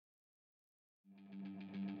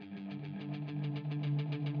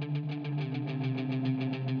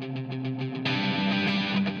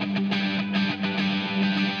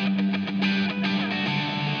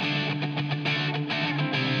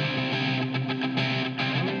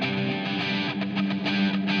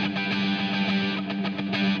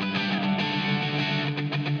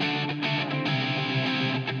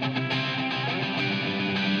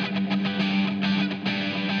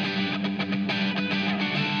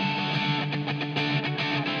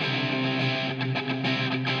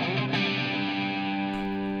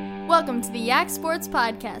Welcome to the Yak Sports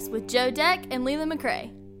Podcast with Joe Deck and Leland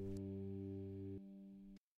McCrae.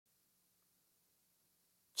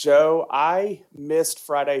 Joe, I missed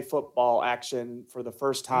Friday football action for the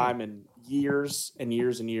first time in years and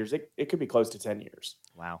years and years. It could be close to 10 years.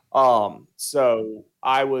 Wow. So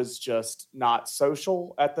I was just not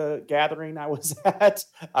social at the gathering I was at.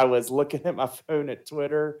 I was looking at my phone at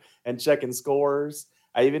Twitter and checking scores.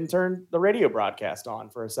 I even turned the radio broadcast on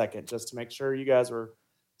for a second just to make sure you guys were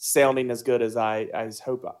sounding as good as I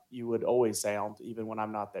hope you would always sound, even when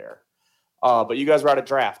I'm not there. But you guys were at a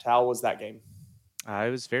draft. How was that game? I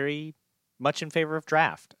was very much in favor of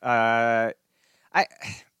draft. I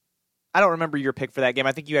don't remember your pick for that game.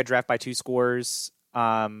 I think you had draft by 2 scores.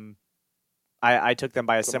 I took them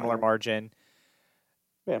by a similar margin.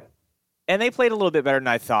 Yeah. And they played a little bit better than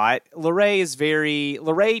I thought. Luray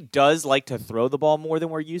does like to throw the ball more than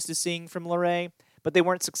we're used to seeing from Luray, but they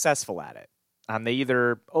weren't successful at it. They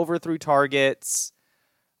either overthrew targets,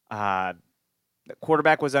 the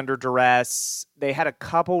quarterback was under duress. They had a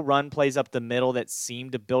couple run plays up the middle that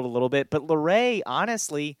seemed to build a little bit, but Luray,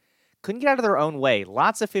 honestly, couldn't get out of their own way.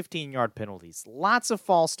 Lots of 15-yard penalties, lots of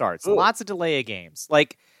false starts, lots of delay of games.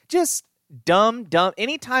 Like, just dumb.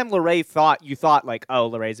 Anytime Luray you thought, like, oh,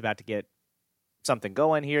 Luray's about to get something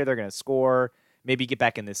going here, they're going to score, maybe get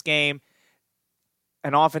back in this game,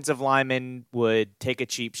 an offensive lineman would take a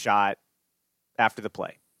cheap shot after the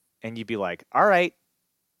play. And you'd be like, all right,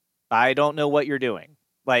 I don't know what you're doing.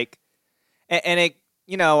 Like, and it,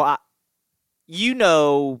 you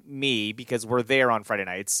know me because we're there on Friday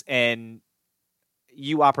nights, and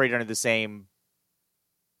you operate under the same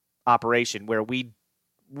operation where we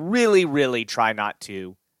really, really try not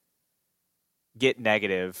to get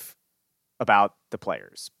negative about the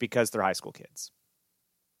players because they're high school kids.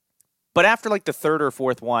 But after like the third or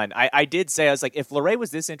fourth one, I did say, I was like, if Luray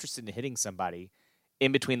was this interested in hitting somebody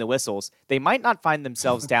in between the whistles, they might not find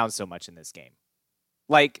themselves down so much in this game.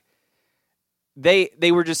 Like,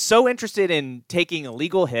 they were just so interested in taking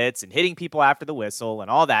illegal hits and hitting people after the whistle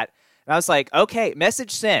and all that. And I was like, okay,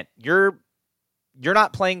 message sent. You're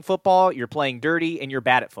not playing football, you're playing dirty, and you're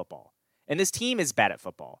bad at football. And this team is bad at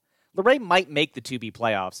football. Luray might make the 2B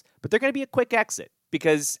playoffs, but they're going to be a quick exit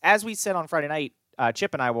because, as we said on Friday night,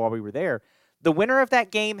 Chip and I, while we were there, the winner of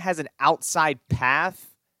that game has an outside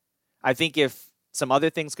path. I think if some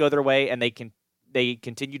other things go their way and they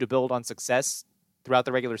continue to build on success throughout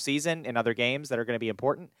the regular season in other games that are going to be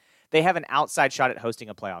important, they have an outside shot at hosting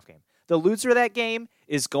a playoff game. The loser of that game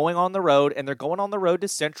is going on the road, and they're going on the road to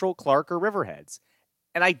Central, Clark, or Riverheads.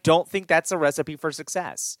 And I don't think that's a recipe for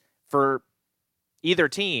success for either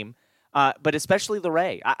team, but especially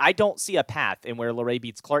Luray. I don't see a path in where Luray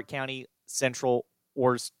beats Clark County, Central,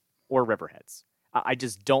 or Riverheads. I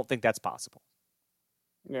just don't think that's possible.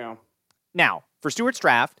 Yeah. Now, for Stewart's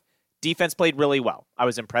draft, defense played really well. I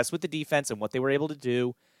was impressed with the defense and what they were able to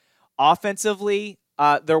do. Offensively,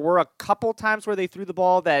 there were a couple times where they threw the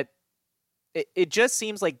ball that it just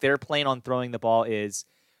seems like their plan on throwing the ball is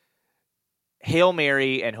Hail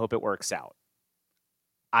Mary and hope it works out.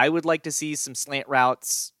 I would like to see some slant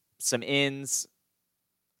routes, some ins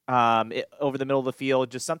over the middle of the field,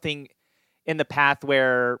 just something in the path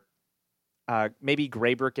where maybe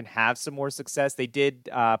Graber can have some more success. They did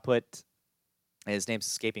put, his name's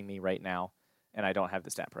escaping me right now, and I don't have the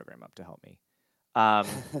stat program up to help me.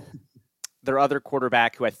 Their other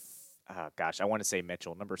quarterback who I want to say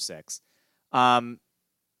Mitchell, number 6.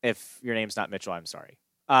 If your name's not Mitchell, I'm sorry.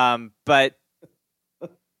 But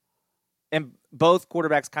and both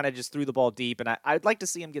quarterbacks kind of just threw the ball deep, and I'd like to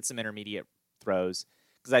see him get some intermediate throws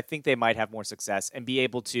because I think they might have more success and be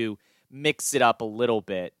able to mix it up a little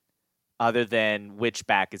bit other than which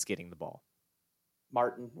back is getting the ball.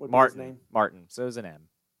 Martin. His name? Martin. So it's an M.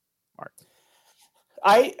 Martin.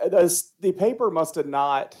 The paper must have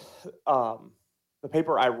not, the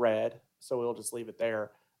paper I read, so we'll just leave it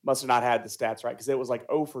there, must have not had the stats right because it was like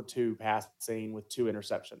 0 for 2 passing with 2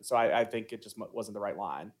 interceptions. So I think it just wasn't the right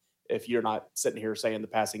line if you're not sitting here saying the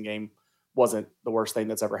passing game wasn't the worst thing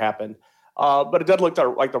that's ever happened. But it did look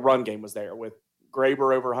like the run game was there with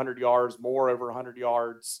Graber over 100 yards, Moore over 100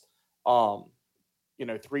 yards,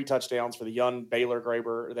 3 touchdowns for the young Baylor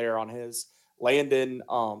Graber there on his. Landon,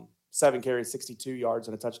 7 carries, 62 yards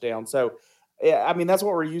and a touchdown. So, yeah, I mean, that's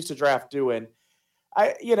what we're used to draft doing.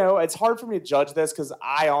 It's hard for me to judge this because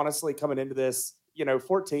I honestly, coming into this,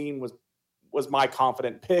 14 was my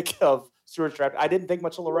confident pick of Stewart's draft. I didn't think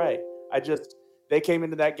much of Luray. They came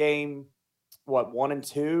into that game,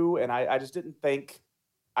 1-2, and I just didn't think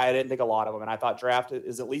a lot of them. And I thought draft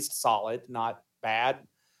is at least solid, not bad,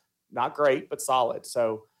 not great, but solid.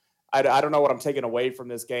 So I don't know what I'm taking away from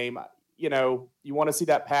this game. you want to see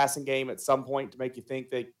that passing game at some point to make you think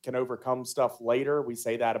they can overcome stuff later. We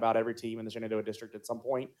say that about every team in the Shenandoah District at some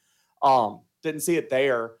point. Didn't see it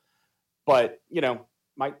there, but,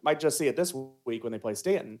 might just see it this week when they play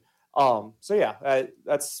Stanton.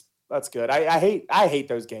 That's good. I hate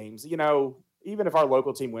those games. Even if our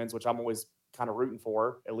local team wins, which I'm always kind of rooting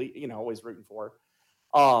for, at least, always rooting for.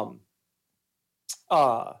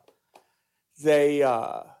 They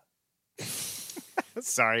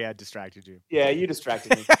Sorry, I distracted you. Yeah, you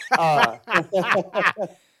distracted me.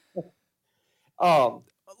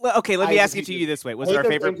 Okay, let me ask it to you this way: was it our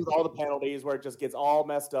favorite? With all the penalties, where it just gets all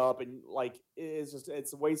messed up, and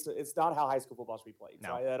it's a waste. It's not how high school football should be played.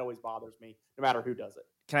 No. So that always bothers me, no matter who does it.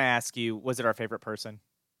 Can I ask you, was it our favorite person?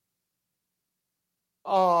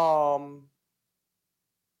 I'm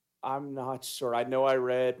not sure. I know I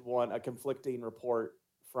read a conflicting report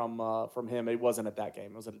from him. It wasn't at that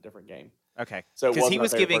game. It was at a different game. Okay, so because he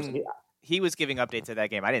was giving updates at that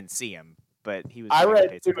game. I didn't see him, but he was. I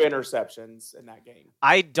read 2 interceptions in that game.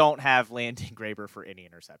 I don't have Landon Graber for any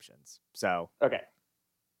interceptions, so okay.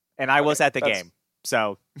 And I was at the game,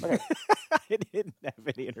 so okay. I didn't have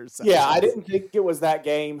any interceptions. Yeah, I didn't think it was that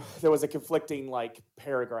game. There was a conflicting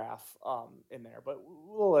paragraph in there, but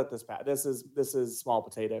we'll let this pass. This is small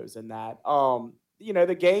potatoes in that.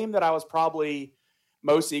 The game that I was probably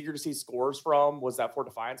most eager to see scores from was that Fort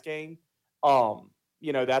Defiance game.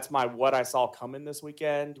 That's what I saw coming this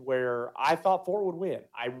weekend, where I thought Fort would win.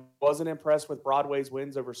 I wasn't impressed with Broadway's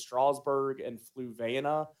wins over Strasburg and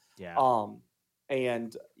Fluvanna. Yeah.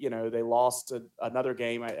 And they lost another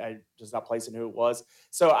game. I just not placing who it was.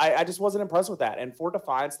 So I just wasn't impressed with that. And Fort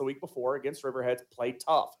Defiance the week before against Riverhead played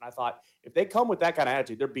tough. And I thought if they come with that kind of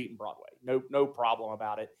attitude, they're beating Broadway. No problem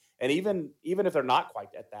about it. And even if they're not quite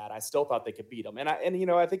at that, I still thought they could beat them. And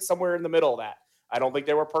I think somewhere in the middle of that. I don't think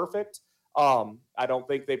they were perfect. I don't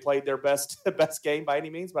think they played their best game by any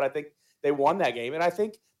means, but I think they won that game. And I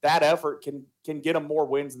think that effort can get them more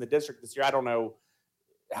wins in the district this year. I don't know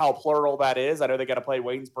how plural that is. I know they got to play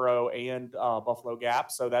Waynesboro and Buffalo Gap,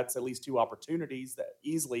 so that's at least 2 opportunities that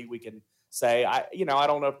easily we can say. I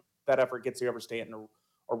don't know if that effort gets you over Stanton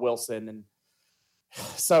or Wilson, and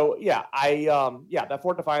so that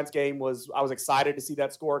Fort Defiance game I was excited to see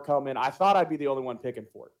that score come in. I thought I'd be the only one picking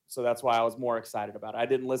Fort, so that's why I was more excited about it. I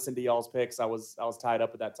didn't listen to y'all's picks. I was tied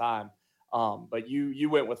up at that time, but you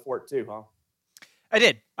went with Fort too, huh? I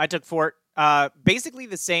did. I took Fort. Basically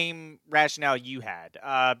the same rationale you had.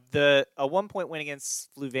 A 1-point win against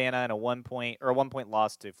Fluvanna and a 1-point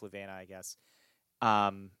loss to Fluvanna, I guess.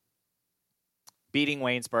 Beating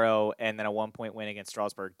Waynesboro and then a 1-point win against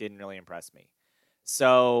Strasburg didn't really impress me.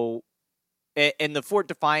 So, in the Fort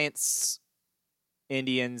Defiance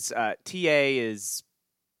Indians, TA is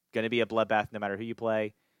going to be a bloodbath no matter who you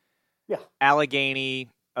play. Yeah. Allegheny,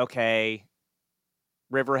 okay.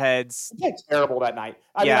 Riverheads. They played terrible that night.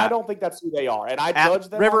 I mean, I don't think that's who they are. And I judge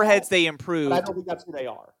them. Riverheads, they improved. But I don't think that's who they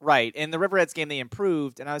are. Right. In the Riverheads game, they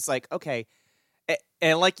improved. And I was like, okay.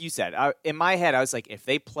 And like you said, in my head, I was like, if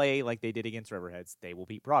they play like they did against Riverheads, they will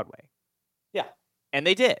beat Broadway. Yeah. And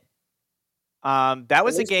they did. That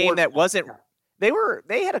was a game that wasn't.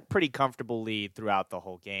 They had a pretty comfortable lead throughout the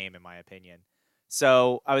whole game, in my opinion.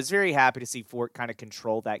 So I was very happy to see Fort kind of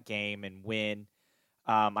control that game and win.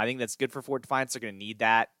 I think that's good for Fort Defiance. They're going to need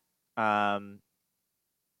that. I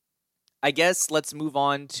guess let's move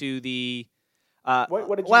on to the.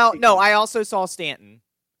 What did you no, I also saw Stanton.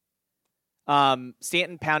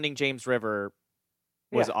 Stanton pounding James River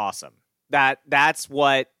was awesome. That's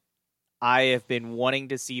what I have been wanting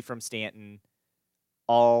to see from Stanton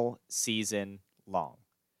all season long.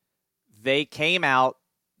 They came out.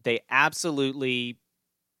 They absolutely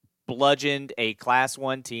bludgeoned a Class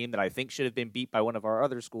 1 team that I think should have been beat by one of our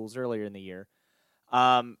other schools earlier in the year.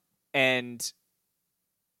 And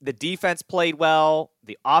the defense played well.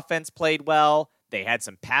 The offense played well. They had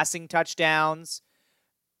some passing touchdowns.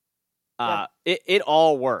 It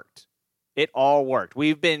all worked. It all worked.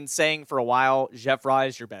 We've been saying for a while, Jeff Rye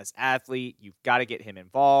is your best athlete. You've got to get him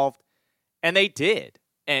involved. And they did.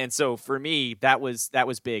 And so for me, that was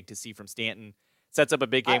big to see from Stanton. Sets up a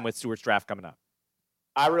big game with Stewart's draft coming up.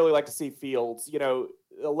 I really like to see Fields.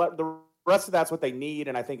 The rest of that's what they need,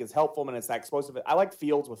 and I think is helpful, and it's that explosive. I like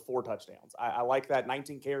Fields with 4 touchdowns. I like that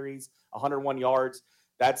 19 carries, 101 yards.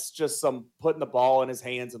 That's just some putting the ball in his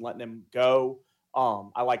hands and letting him go.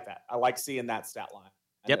 I like that. I like seeing that stat line.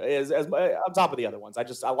 Yep. As on top of the other ones.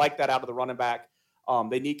 I like that out of the running back.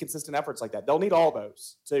 They need consistent efforts like that. They'll need all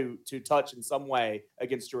those to touch in some way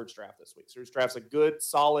against Stewart's draft this week. Stewart's draft's a good,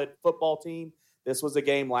 solid football team. This was a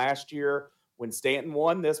game last year when Stanton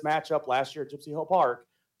won this matchup last year at Gypsy Hill Park.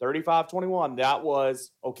 35-21. That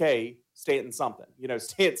was, okay, Stanton something.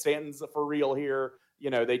 Stanton's for real here.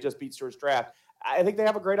 They just beat Stewart's Draft. I think they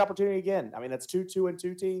have a great opportunity again. I mean, that's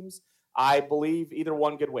 2-2-2 teams. I believe either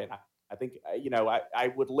one could win. I think,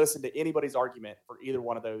 I would listen to anybody's argument for either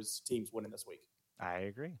one of those teams winning this week. I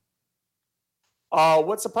agree.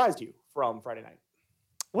 What surprised you from Friday night?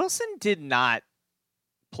 Wilson did not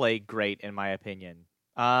play great, in my opinion.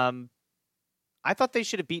 I thought they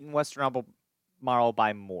should have beaten Western Albemarle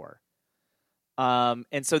by more.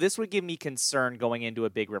 And so this would give me concern going into a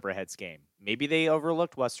big Riverheads game. Maybe they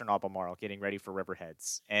overlooked Western Albemarle getting ready for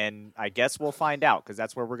Riverheads. And I guess we'll find out because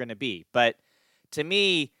that's where we're going to be. But to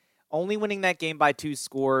me, only winning that game by 2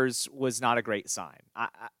 scores was not a great sign.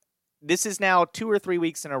 This is now 2 or 3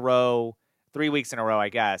 weeks in a row, 3 weeks in a row, I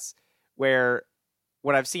guess, where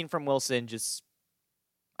what I've seen from Wilson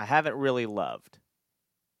I haven't really loved.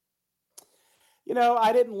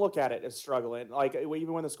 I didn't look at it as struggling. Like,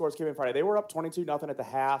 even when the scores came in Friday, they were up 22-0 at the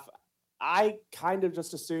half. I kind of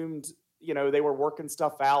just assumed, they were working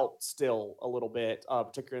stuff out still a little bit,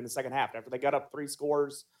 particularly in the second half after they got up 3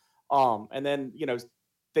 scores. And then,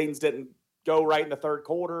 things didn't go right in the third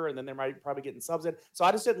quarter, and then they might probably getting subs in. So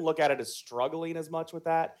I just didn't look at it as struggling as much with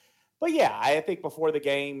that. But yeah, I think before the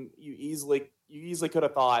game, you easily could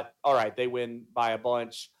have thought, all right, they win by a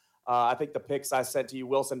bunch. I think the picks I sent to you,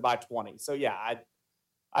 Wilson by 20. So yeah,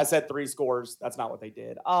 I said 3 scores. That's not what they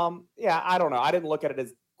did. Yeah, I don't know. I didn't look at it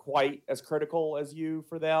as quite as critical as you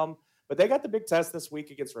for them, but they got the big test this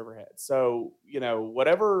week against Riverhead. So,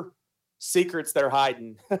 whatever secrets they're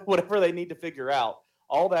hiding, whatever they need to figure out,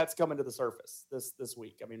 all that's coming to the surface this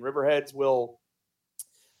week. I mean, Riverheads will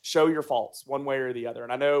show your faults one way or the other.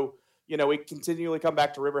 And I know, we continually come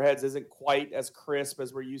back to Riverheads isn't quite as crisp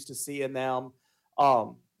as we're used to seeing them.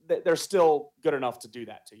 They're still good enough to do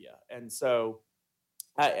that to you. And so,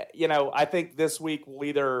 I think this week will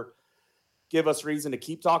either give us reason to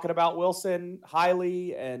keep talking about Wilson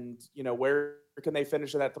highly and, where can they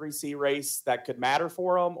finish in that 3C race that could matter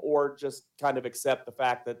for them, or just kind of accept the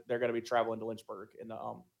fact that they're going to be traveling to Lynchburg in the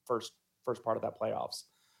first part of that playoffs.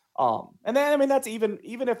 And then, I mean, that's even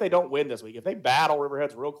if they don't win this week, if they battle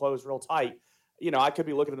Riverheads real close, real tight, I could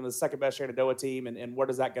be looking at them as the second best Shenandoah team, and what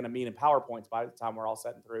is that going to mean in power points by the time we're all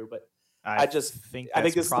setting through? But I think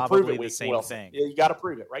this is the prove it week. Same thing. You got to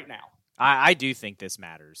prove it right now. I do think this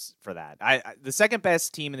matters for that. The second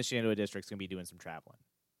best team in the Shenandoah District is going to be doing some traveling.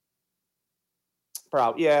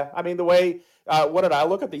 Probably, yeah. I mean, the way what did I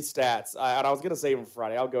look at these stats? And I was going to save them for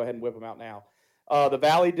Friday. I'll go ahead and whip them out now. The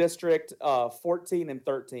Valley District,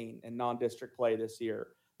 14-13 in non-district play this year.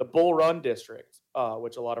 The Bull Run District,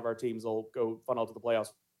 which a lot of our teams will go funnel to the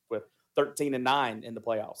playoffs with, 13-9 in the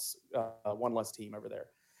playoffs. One less team over there.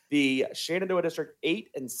 The Shenandoah District,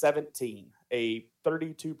 8-17, a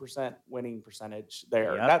 32% winning percentage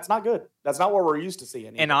there. Yep. That's not good. That's not what we're used to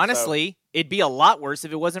seeing. And honestly, it'd be a lot worse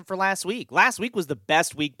if it wasn't for last week. Last week was the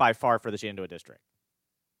best week by far for the Shenandoah District.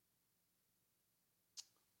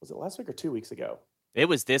 Was it last week or 2 weeks ago? It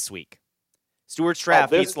was this week. Stuart Straff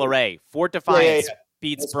beats Luray. Fort Defiance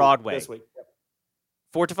beats Broadway. This week. Yep.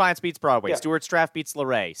 Fort Defiance beats Broadway. Yep. Stuart Straff beats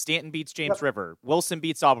Luray. Stanton beats James River. Wilson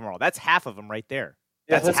beats Albemarle. That's half of them right there.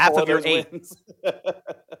 Yeah, that's half of your 8.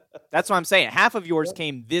 That's what I'm saying. Half of yours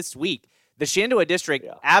came this week. The Shenandoah District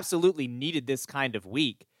absolutely needed this kind of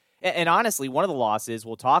week. And honestly, one of the losses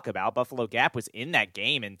we'll talk about, Buffalo Gap was in that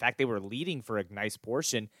game. In fact, they were leading for a nice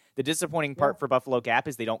portion. The disappointing part for Buffalo Gap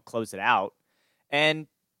is they don't close it out. And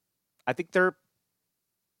I think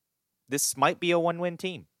this might be a one-win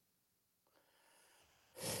team.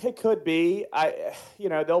 It could be.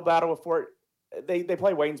 They'll battle with Fort. They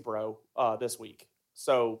play Waynesboro this week.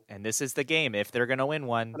 And this is the game. If they're going to win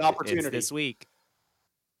one, an opportunity. It's this week.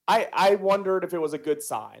 I wondered if it was a good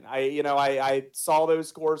sign. I saw those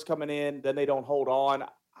scores coming in, then they don't hold on.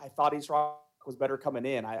 I thought East Rock was better coming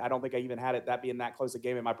in. I don't think I even had it that being that close a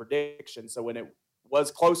game in my prediction. So when it was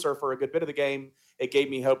closer for a good bit of the game, it gave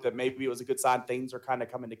me hope that maybe it was a good sign. Things are kind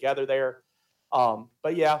of coming together there.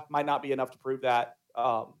 But yeah, might not be enough to prove that.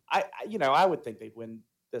 I would think they'd win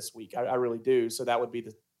this week. I really do. So that would be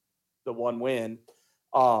the one win.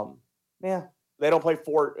 They don't play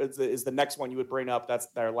Fort is the next one you would bring up. That's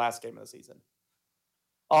their last game of the season.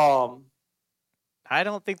 I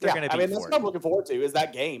don't think they're going to be. That's what I'm looking forward to is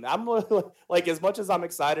that game. I'm like, as much as I'm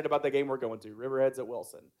excited about the game we're going to, Riverheads at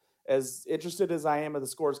Wilson, as interested as I am of the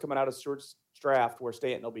scores coming out of Stewart's Draft where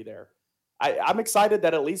Stanton will be there. I'm excited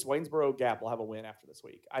that at least Waynesboro Gap will have a win after this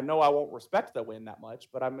week. I know I won't respect the win that much,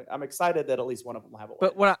 but I'm excited that at least one of them will have a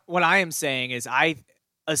win. But what I am saying is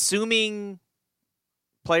assuming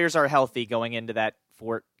players are healthy going into that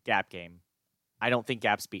Fort Gap game, I don't think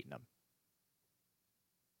Gap's beating them.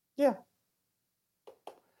 Yeah.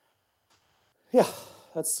 Yeah.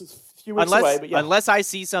 That's a few weeks away, but yeah. Unless I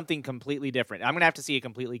see something completely different. I'm going to have to see a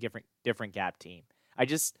completely different Gap team.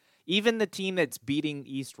 Even the team that's beating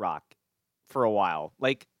East Rock for a while,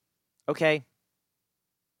 like, okay.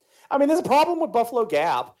 I mean, there's a problem with Buffalo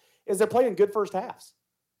Gap is they're playing good first halves.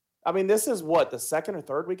 I mean, this is the second or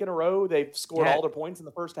third week in a row they've scored all their points in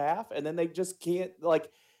the first half, and then they just can't,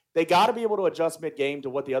 they got to be able to adjust mid-game to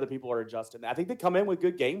what the other people are adjusting. I think they come in with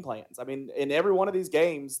good game plans. I mean, in every one of these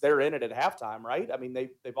games, they're in it at halftime, right? I mean,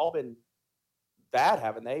 they've all been bad,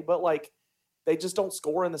 haven't they? But, they just don't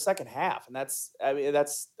score in the second half, and that's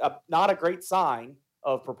not a great sign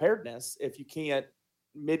of preparedness if you can't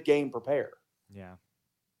mid-game prepare. Yeah.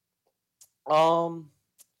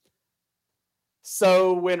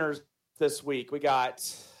 So winners this week, we got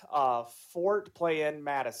Fort playing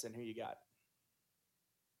Madison. Who you got?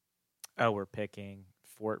 Oh, we're picking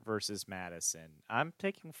Fort versus Madison. I'm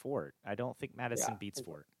taking Fort. I don't think Madison beats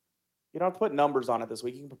Fort. You don't have to put numbers on it this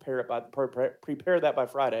week. You can prepare that by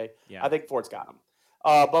Friday. Yeah. I think Fort's got them.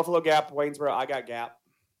 Buffalo Gap, Waynesboro. I got Gap.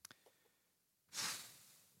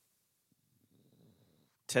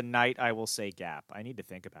 Tonight, I will say Gap. I need to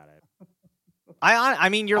think about it. I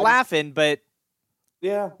mean, you're laughing, but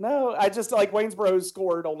yeah, no. I just Waynesboro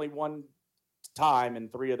scored only one time in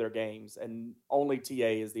 3 of their games, and only TA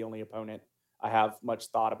is the only opponent I have much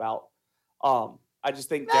thought about. I just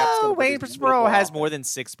think Waynesboro has more than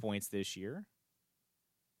 6 points this year.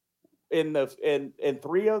 In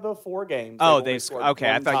 3 of the 4 games. Oh, they've scored.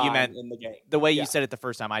 Okay, I thought you meant in the game. The way you said it the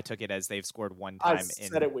first time, I took it as they've scored one time in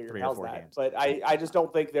 3 or 4 games. But I just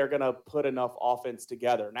don't think they're going to put enough offense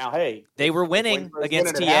together. Now, hey, they were winning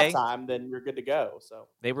against TA. At halftime, then you're good to go. So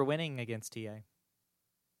they were winning against TA.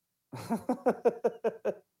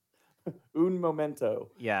 Un momento.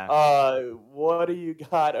 Yeah. What do you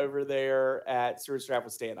got over there at Stewart Straff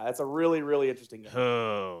with Stanton? That's a really, really interesting game.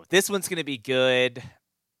 Oh, this one's going to be good.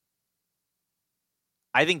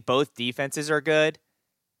 I think both defenses are good.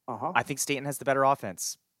 I think Stanton has the better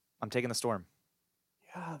offense. I'm taking the Storm.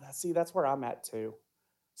 Yeah, that's where I'm at too.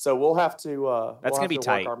 So we'll have to that's going to be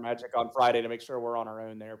tight. Work our magic on Friday to make sure we're on our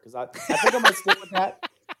own there, because I think I'm going to stick with that.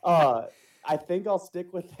 I think I'll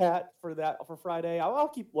stick with that for Friday. I'll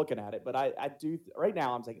keep looking at it, but I do right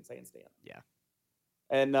now. I'm taking Stanton. Yeah,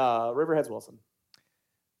 and Riverheads Wilson.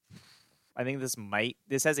 I think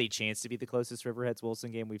this has a chance to be the closest Riverheads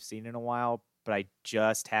Wilson game we've seen in a while, but I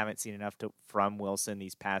just haven't seen enough from Wilson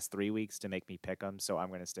these past 3 weeks to make me pick them. So I'm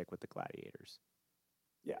going to stick with the Gladiators.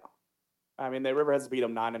 Yeah. I mean, the Riverheads beat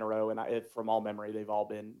them 9 in a row, and from all memory, they've all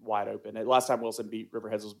been wide open. And last time Wilson beat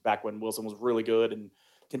Riverheads was back when Wilson was really good and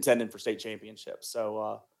contending for state championships.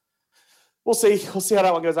 So we'll see. We'll see how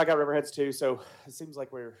that one goes. I got Riverheads too, so it seems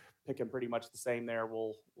like we're picking pretty much the same there.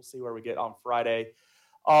 We'll see where we get on Friday.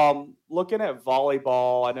 Looking at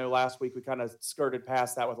volleyball, I know last week we kind of skirted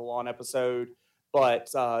past that with a long episode,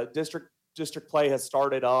 but district play has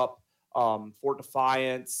started up. Fort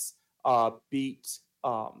Defiance beat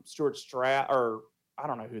Stewart Straff, or I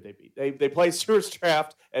don't know who they beat. They played Stewart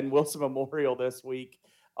Straff and Wilson Memorial this week.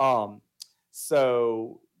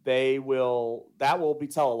 So that will be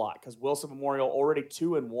tell a lot, because Wilson Memorial already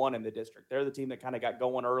 2-1 in the district. They're the team that kind of got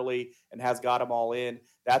going early and has got them all in.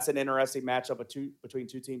 That's an interesting matchup between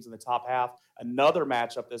 2 teams in the top half. Another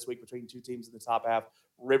matchup this week between 2 teams in the top half,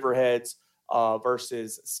 Riverheads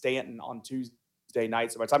versus Stanton on Tuesday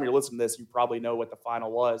night. So by the time you're listening to this, you probably know what the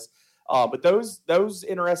final was. But those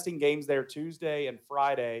interesting games there, Tuesday and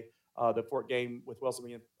Friday, the Fort game with Wilson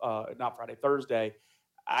being not Friday, Thursday.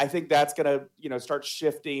 I think that's going to, start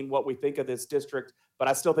shifting what we think of this district, but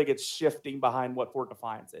I still think it's shifting behind what Fort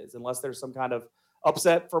Defiance is, unless there's some kind of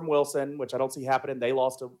upset from Wilson, which I don't see happening. They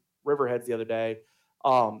lost to Riverheads the other day.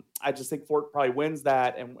 I just think Fort probably wins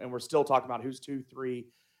that, and we're still talking about who's 2, 3,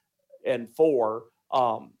 and 4.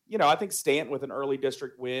 I think Stanton with an early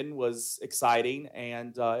district win was exciting,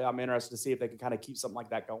 and I'm interested to see if they can kind of keep something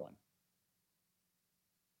like that going.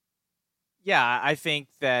 Yeah, I think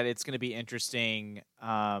that it's going to be interesting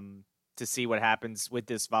to see what happens with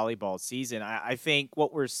this volleyball season. I think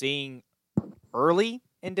what we're seeing early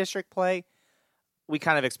in district play, we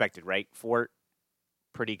kind of expected, right? Fort,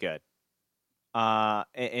 pretty good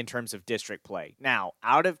in terms of district play. Now,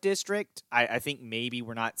 out of district, I think maybe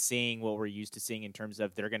we're not seeing what we're used to seeing in terms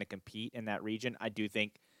of they're going to compete in that region. I do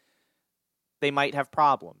think they might have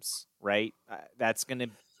problems, right? That's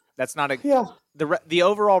not the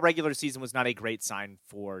overall regular season was not a great sign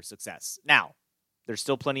for success. Now, there's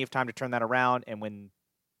still plenty of time to turn that around, and when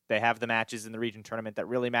they have the matches in the region tournament that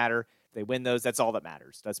really matter, they win those. That's all that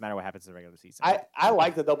matters. Doesn't matter what happens in the regular season. I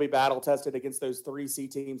like that they'll be battle tested against those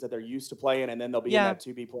 3C teams that they're used to playing, and then they'll be in that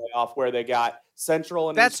 2B playoff where they got Central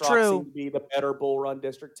and East Rock seem to be the better Bull Run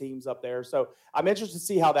District teams up there. So I'm interested to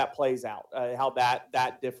see how that plays out, how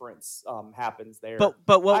that difference happens there.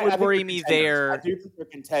 But what would worry me there? I do think they're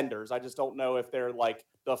contenders. I just don't know if they're like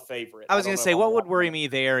the favorite. I was going to say what would worry me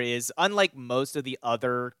there is, unlike most of the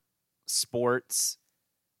other sports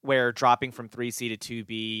where dropping from 3C to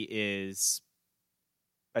 2B is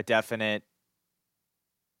a definite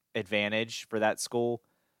advantage for that school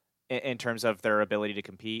in terms of their ability to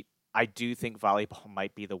compete, I do think volleyball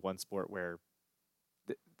might be the one sport where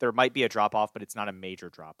there might be a drop-off, but it's not a major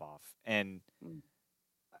drop-off. And,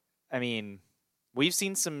 I mean, we've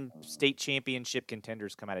seen some state championship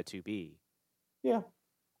contenders come out of 2B. Yeah.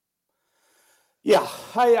 Yeah,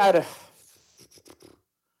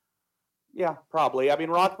 yeah, probably. I mean,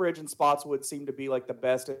 Rockbridge and Spotswood seem to be like the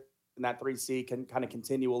best in that 3C, can kind of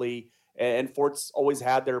continually, and Fort's always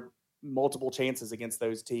had their multiple chances against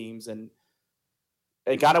those teams, and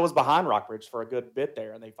it kind of was behind Rockbridge for a good bit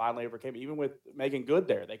there, and they finally overcame. Even with making good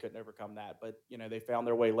there, they couldn't overcome that, but they found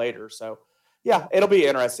their way later. So, yeah, it'll be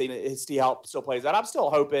interesting to see how it still plays out. I'm still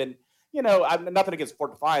hoping, I'm nothing against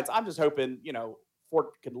Fort Defiance. I'm just hoping,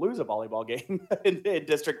 Fort can lose a volleyball game in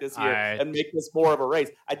district this year and make this more of a race.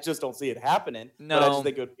 I just don't see it happening. No. But I just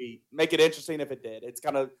think it would make it interesting if it did. It's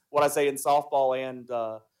kind of what I say in softball and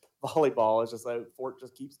volleyball. It's just like Fort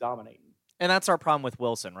just keeps dominating. And that's our problem with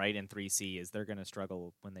Wilson, right? In 3C is they're going to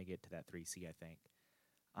struggle when they get to that 3C, I think.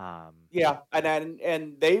 Yeah,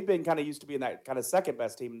 and they've been kind of used to being that kind of second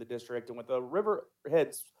best team in the district. And with the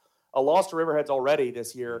Riverheads, a loss to Riverheads already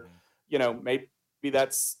this year, maybe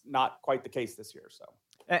that's not quite the case this year. So,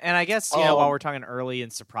 and I guess while we're talking early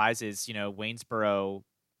and surprises, Waynesboro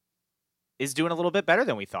is doing a little bit better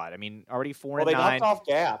than we thought. I mean, already 4-9. They knocked off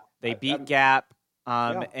Gap. They beat Gap,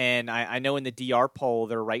 and I know in the DR poll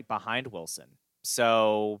they're right behind Wilson.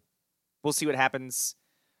 So we'll see what happens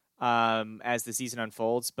as the season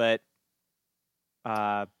unfolds. But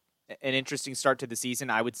an interesting start to the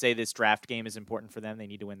season. I would say this draft game is important for them. They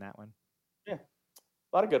need to win that one. Yeah,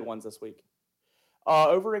 a lot of good ones this week.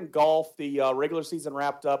 Over in golf, the regular season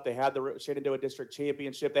wrapped up. They had the Shenandoah District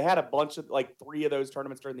Championship. They had a bunch of 3 of those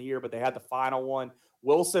tournaments during the year, but they had the final one.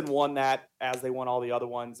 Wilson won that as they won all the other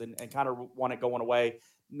ones and kind of won it going away.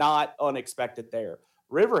 Not unexpected there.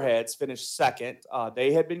 Riverheads finished second.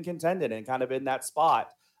 They had been contending and kind of in that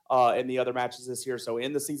spot in the other matches this year. So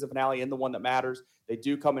in the season finale, in the one that matters, they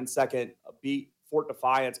do come in second, beat Fort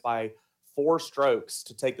Defiance by 4 strokes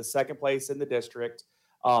to take the second place in the district.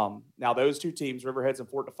 Now those two teams, Riverheads and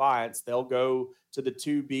Fort Defiance, they'll go to the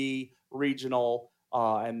 2B regional,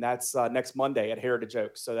 and that's next Monday at Heritage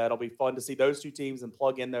Oaks. So that'll be fun to see those two teams and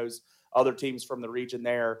plug in those other teams from the region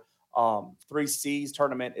there. 3C's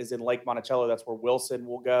tournament is in Lake Monticello. That's where Wilson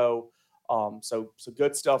will go. So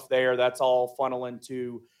good stuff there. That's all funneling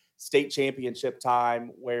to state championship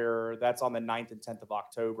time, where that's on the 9th and 10th of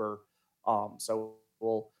October. So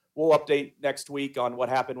we'll update next week on what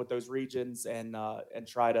happened with those regions and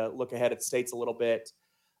try to look ahead at states a little bit.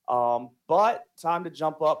 But time to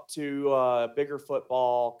jump up to bigger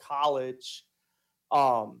football, college.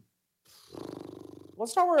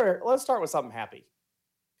 Let's start with something happy,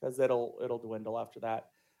 because it'll dwindle after that.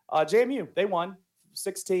 JMU, they won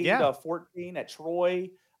 16-14 at Troy.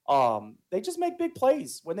 They just make big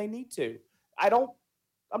plays when they need to. I'm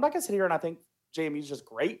not gonna sit here and I think JMU's just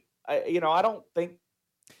great. I don't think.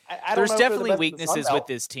 There's definitely weaknesses with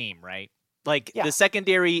this team, right? The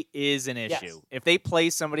secondary is an issue. Yes. If they play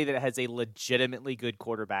somebody that has a legitimately good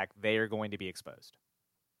quarterback, they are going to be exposed.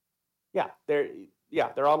 Yeah,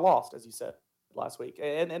 they're on lost, as you said last week,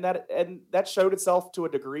 and that showed itself to a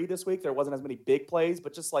degree this week. There wasn't as many big plays,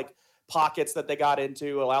 but just pockets that they got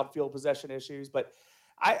into, allowed field possession issues. But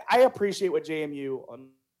I appreciate what JMU,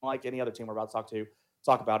 unlike any other team we're about to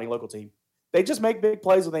talk about, any local team. They just make big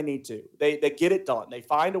plays when they need to. They get it done. They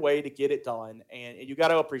find a way to get it done, and you got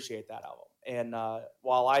to appreciate that of them. And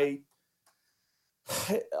while I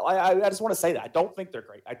just want to say that I don't think they're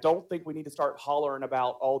great. I don't think we need to start hollering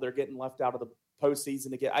about they're getting left out of the postseason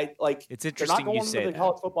to get. It's interesting they're not going you say to the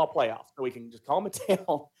college football playoffs, so we can just calm it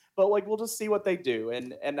down. But we'll just see what they do.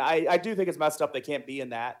 And I do think it's messed up they can't be in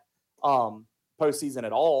that postseason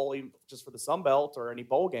at all, even just for the Sun Belt or any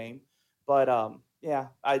bowl game. But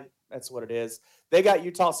that's what it is. They got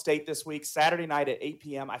Utah State this week, Saturday night at 8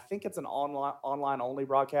 p.m. I think it's an online only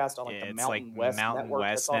broadcast on the Mountain West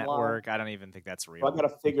Network. I don't even think that's real. So I've got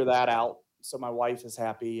to figure that out so my wife is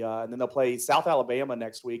happy. And then they'll play South Alabama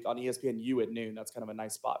next week on ESPNU at noon. That's kind of a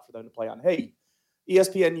nice spot for them to play on. Hey,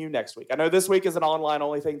 ESPNU next week. I know this week is an online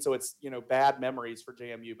only thing, so it's, bad memories for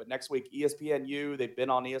JMU. But next week, ESPNU, they've been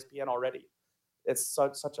on ESPN already. It's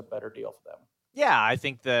such a better deal for them. Yeah, I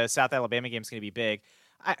think the South Alabama game is going to be big.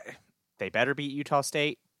 They better beat Utah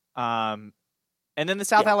State. And then the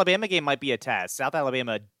South Alabama game might be a test. South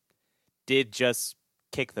Alabama did just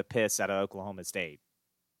kick the piss out of Oklahoma State.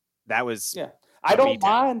 That was I don't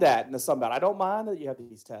mind that in the Sun Belt. I don't mind that you have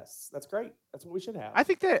these tests. That's great. That's what we should have. I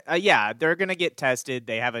think that they're going to get tested.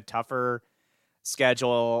 They have a tougher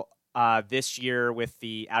schedule this year with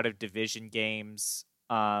the out of division games.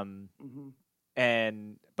 But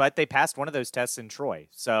they passed one of those tests in Troy,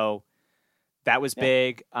 so that was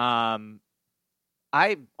big. On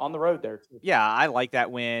the road there too. Yeah, I like that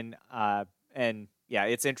win. And yeah,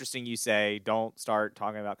 it's interesting you say don't start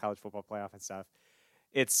talking about college football playoff and stuff.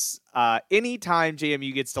 It's anytime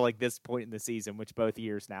JMU gets to like this point in the season, which both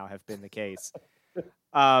years now have been the case.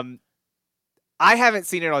 I haven't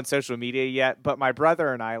seen it on social media yet, but my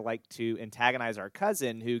brother and I like to antagonize our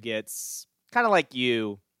cousin who gets kind of like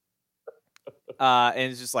you.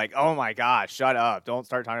 And it's just like, oh my gosh, shut up. Don't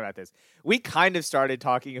start talking about this. We kind of started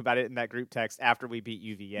talking about it in that group text after we beat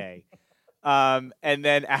UVA. And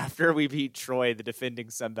then after we beat Troy, the defending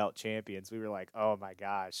Sun Belt champions, we were like, oh my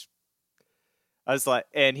gosh. I was like,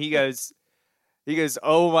 and he goes,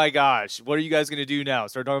 oh my gosh, what are you guys going to do now?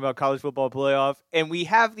 Start talking about college football playoff? And we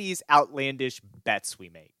have these outlandish bets we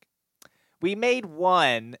make. We made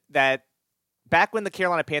one that back when the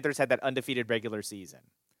Carolina Panthers had that undefeated regular season.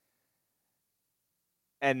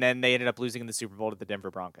 And then they ended up losing in the Super Bowl to the Denver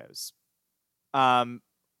Broncos.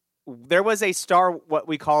 There was what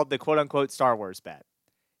we called the quote-unquote Star Wars bet.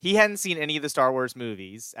 He hadn't seen any of the Star Wars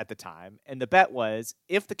movies at the time, and the bet was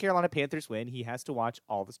if the Carolina Panthers win, he has to watch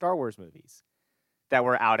all the Star Wars movies that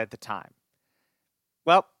were out at the time.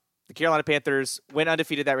 Well, the Carolina Panthers went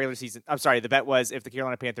undefeated that regular season. I'm sorry, the bet was if the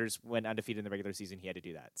Carolina Panthers went undefeated in the regular season, he had to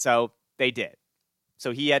do that. So they did.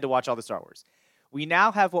 So he had to watch all the Star Wars. We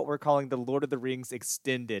now have what we're calling the Lord of the Rings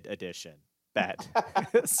Extended Edition bet.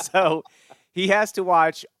 So he has to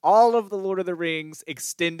watch all of the Lord of the Rings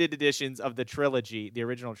extended editions of the trilogy, the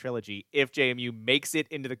original trilogy, if JMU makes it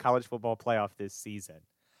into the college football playoff this season.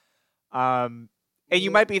 And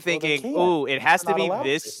you might be thinking, it has to be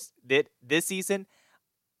this season.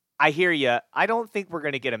 I hear you. I don't think we're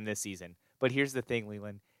going to get him this season. But here's the thing,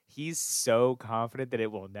 Leland. He's so confident that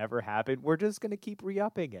it will never happen. We're just going to keep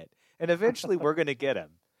re-upping it. And eventually we're going to get him.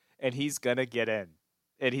 And he's going to get in.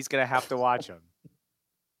 And he's going to have to watch him.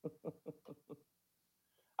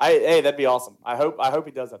 Hey, that'd be awesome. I hope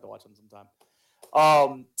he does have to watch them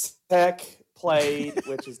sometime. Tech played,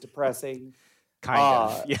 which is depressing. Kind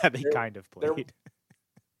of. Yeah, they kind of played.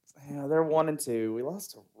 They're 1-2. We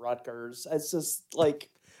lost to Rutgers. It's just like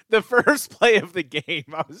the first play of the game.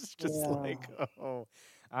 I was just like, oh,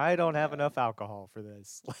 I don't have enough alcohol for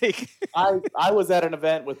this. Like I was at an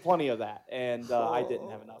event with plenty of that, and I didn't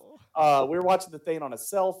have enough. We were watching the thing on a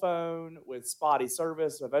cell phone with spotty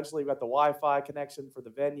service. Eventually, we got the Wi-Fi connection for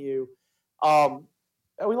the venue.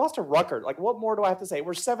 We lost to Rutgers. Like, what more do I have to say?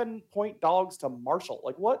 We're 7-point dogs to Marshall.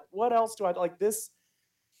 Like, what else do I like? This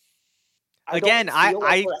again. Like we're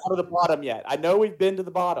out of the bottom yet. I know we've been to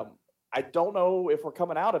the bottom. I don't know if we're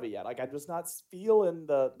coming out of it yet. Like, I'm just not feeling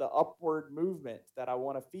the upward movement that I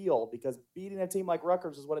want to feel, because beating a team like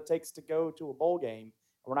Rutgers is what it takes to go to a bowl game.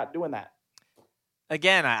 We're not doing that.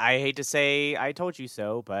 Again, I hate to say I told you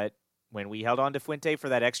so, but when we held on to Fuente for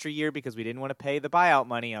that extra year because we didn't want to pay the buyout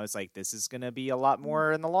money, I was like, this is going to be a lot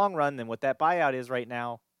more in the long run than what that buyout is right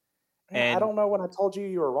now. And I don't know when I told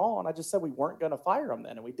you were wrong. I just said we weren't going to fire him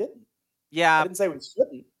then, and we didn't. Yeah. I didn't say we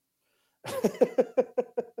shouldn't.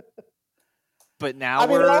 But now it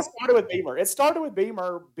all started with Beamer. It started with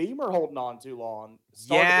Beamer holding on too long.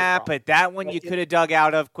 But that one you could have dug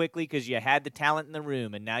out of quickly because you had the talent in the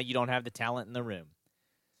room, and now you don't have the talent in the room.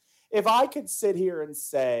 If I could sit here and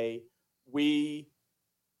say we,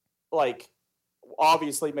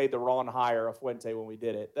 obviously made the wrong hire of Fuente when we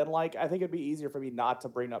did it, then, I think it'd be easier for me not to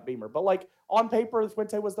bring up Beamer. But, on paper,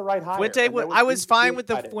 Fuente was the right hire. I was fine with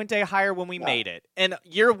the Fuente hire when we made it. And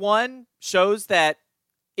year one shows that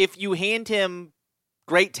if you hand him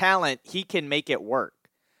great talent, he can make it work.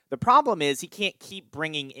 The problem is he can't keep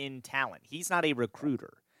bringing in talent. He's not a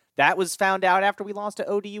recruiter. That was found out after we lost to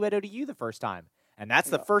ODU at ODU the first time. And that's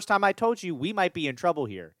the first time I told you we might be in trouble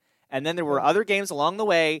here. And then there were other games along the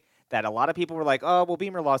way that a lot of people were like, oh, well,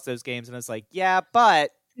 Beamer lost those games. And it's like, yeah,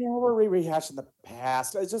 but... Yeah, we're rehashing the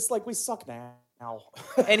past. It's just like we suck now.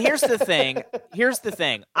 And here's the thing.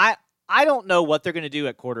 I don't know what they're going to do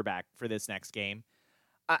at quarterback for this next game.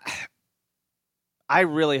 I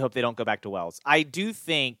really hope they don't go back to Wells. I do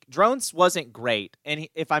think Drones wasn't great. And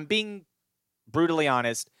if I'm being brutally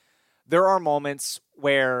honest, there are moments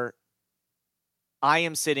where I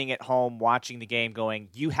am sitting at home watching the game going,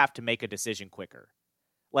 you have to make a decision quicker.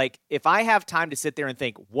 Like, if I have time to sit there and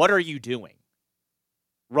think, what are you doing?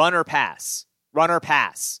 Run or pass. Run or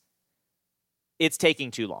pass. It's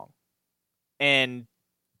taking too long. And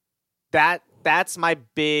that's my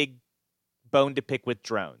big bone to pick with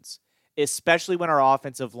Drones, especially when our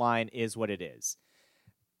offensive line is what it is.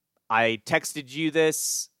 I texted you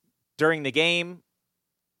this during the game.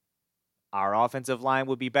 Our offensive line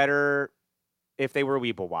would be better if they were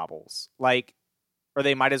Weeble Wobbles. Or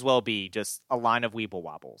they might as well be just a line of Weeble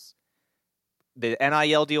Wobbles. The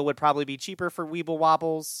NIL deal would probably be cheaper for Weeble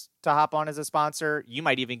Wobbles to hop on as a sponsor. You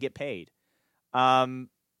might even get paid.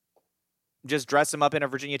 Just dress them up in a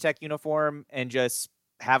Virginia Tech uniform and just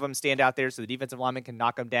have them stand out there so the defensive lineman can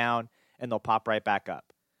knock them down and they'll pop right back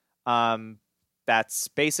up. That's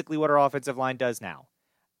basically what our offensive line does now.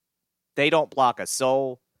 They don't block a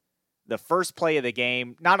soul. The first play of the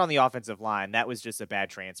game, not on the offensive line, that was just a bad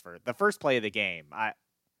transfer. The first play of the game,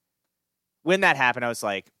 when that happened, I was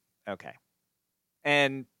like, okay.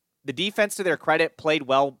 And the defense, to their credit, played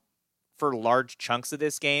well for large chunks of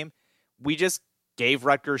this game. We just gave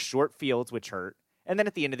Rutgers short fields, which hurt. And then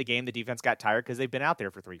at the end of the game, the defense got tired because they've been out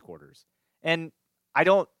there for 3 quarters. And at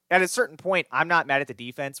a certain point, I'm not mad at the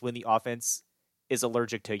defense when the offense is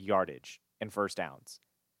allergic to yardage and first downs.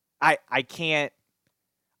 I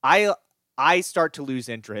start to lose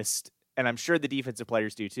interest, and I'm sure the defensive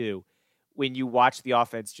players do too, when you watch the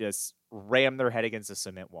offense just ram their head against a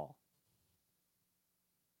cement wall.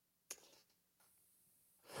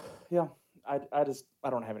 Yeah, I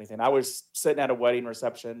don't have anything. I was sitting at a wedding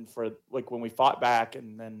reception for when we fought back,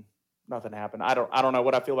 and then nothing happened. I don't know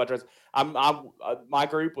what I feel about dress. My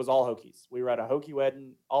group was all Hokies. We were at a Hokie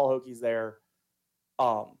wedding, all Hokies there.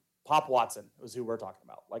 Pop Watson was who we're talking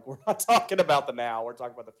about. We're not talking about the now. We're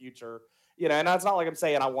talking about the future. And it's not like I'm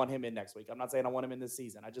saying I want him in next week. I'm not saying I want him in this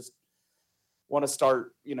season. I just want to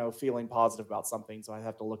start, feeling positive about something. So I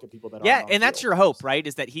have to look at people that. Yeah, and that's your hope, right?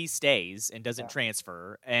 Is that he stays and doesn't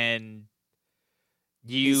transfer, and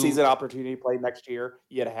he sees an opportunity to play next year.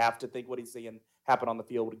 You'd have to think what he's seeing happen on the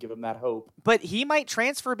field would give him that hope. But he might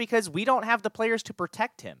transfer because we don't have the players to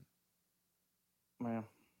protect him. Yeah.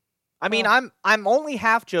 I mean, I'm only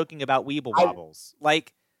half joking about Weeble Wobbles.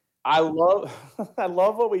 I love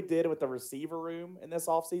what we did with the receiver room in this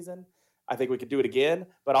offseason. I think we could do it again,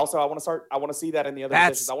 but also I want to see that in the other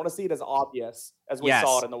positions. I want to see it as obvious as we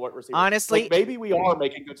saw it in the receiver. Honestly, maybe we are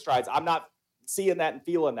making good strides. I'm not seeing that and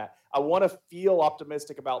feeling that. I want to feel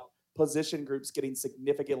optimistic about position groups getting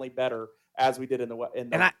significantly better as we did in the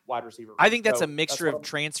wide receiver room. I think that's a mixture of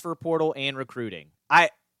transfer portal and recruiting.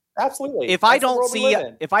 Absolutely. If I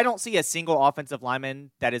don't see a single offensive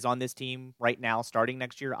lineman that is on this team right now starting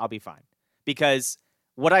next year, I'll be fine. Because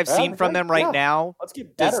what I've seen from them right now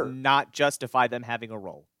does not justify them having a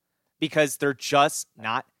role. Because they're just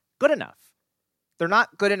not good enough. They're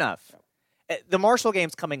not good enough. The Marshall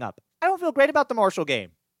game's coming up. I don't feel great about the Marshall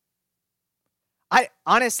game.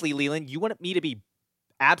 Honestly, Leland, you want me to be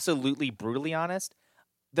absolutely brutally honest?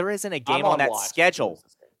 There isn't a game on that schedule.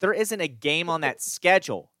 There isn't a game on that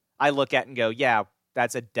schedule I look at and go, yeah,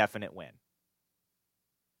 that's a definite win.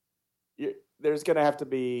 There's going to have to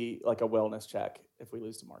be a wellness check if we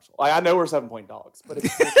lose to Marshall. I know we're 7-point dogs, but if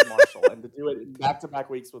we lose to Marshall and to do it in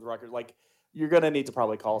back-to-back weeks with Rutgers, you're going to need to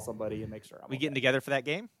probably call somebody and make sure. We getting together for that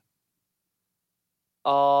game?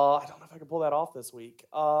 I don't know if I can pull that off this week.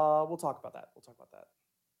 We'll talk about that.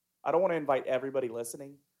 I don't want to invite everybody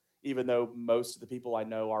listening, even though most of the people I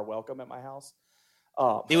know are welcome at my house.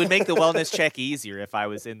 It would make the wellness check easier if I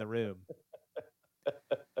was in the room.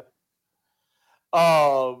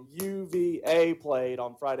 UVA played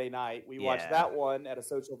on Friday night. We watched that one at a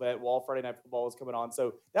social event while Friday Night Football was coming on.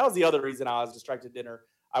 So that was the other reason I was distracted dinner.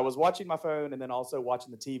 I was watching my phone and then also watching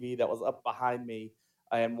the TV that was up behind me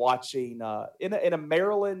and watching in a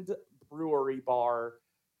Maryland brewery bar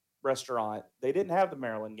restaurant. They didn't have the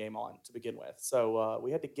Maryland game on to begin with. So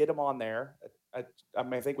we had to get them on there.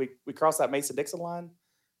 I think we crossed that Mason-Dixon line,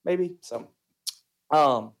 maybe. So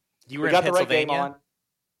you were in got Pennsylvania? The right game on.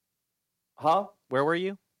 Huh? Where were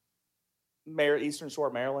you? Eastern Shore,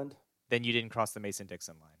 Maryland. Then you didn't cross the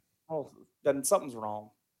Mason-Dixon line. Oh, then something's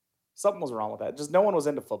wrong. Something was wrong with that. Just no one was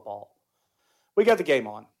into football. We got the game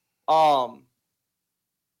on.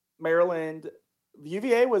 Maryland,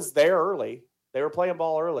 UVA was there early. They were playing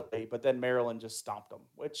ball early, but then Maryland just stomped them,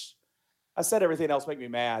 which I said everything else make me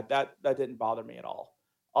mad. That didn't bother me at all.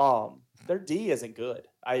 Their D isn't good.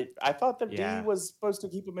 I thought their Yeah. D was supposed to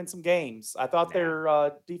keep them in some games. I thought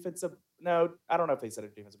their defensive. No, I don't know if they said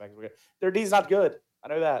their defensive backs were good. Their D's not good. I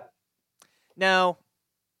know that. No,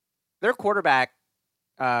 their quarterback,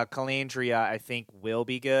 Calandria, I think will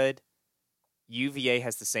be good. UVA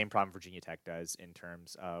has the same problem Virginia Tech does in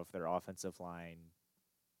terms of their offensive line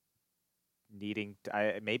needing.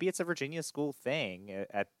 Maybe it's a Virginia school thing,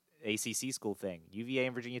 at ACC school thing. UVA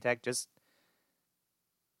and Virginia Tech just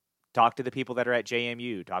talk to the people that are at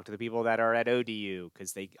JMU, talk to the people that are at ODU,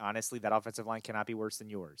 because they honestly, that offensive line cannot be worse than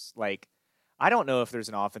yours. Like, I don't know if there's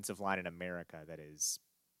an offensive line in America that is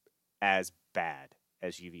as bad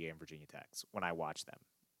as UVA and Virginia Tech's when I watch them.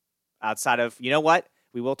 Outside of, you know what?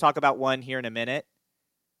 We will talk about one here in a minute.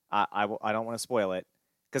 I don't want to spoil it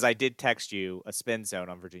because I did text you a spin zone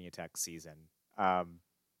on Virginia Tech season.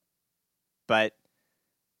 But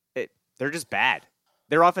they're just bad.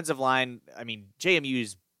 Their offensive line, I mean,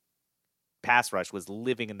 JMU's pass rush was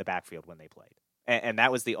living in the backfield when they played. And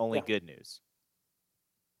that was the only good news.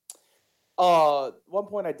 One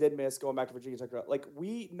point I did miss going back to Virginia Tech. Like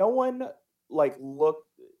no one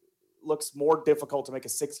looks more difficult to make a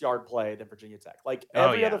 6-yard play than Virginia Tech. Like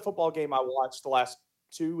every other football game I watched the last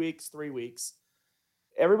 2 weeks, 3 weeks,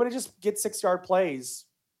 everybody just gets 6-yard plays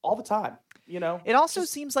all the time. You know, it also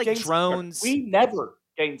seems like drones. We never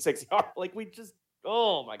gain 6 yards. Like we just,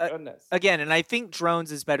 oh my goodness. Again, and I think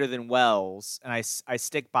drones is better than Wells, and I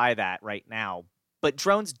stick by that right now. But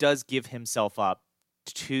drones does give himself up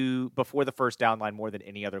to before the first down line more than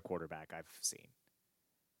any other quarterback I've seen.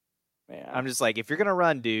 Man, I'm just like, if you're gonna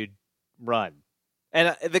run, dude, run.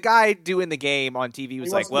 And the guy doing the game on TV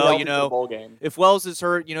was like, well, you know, if Wells is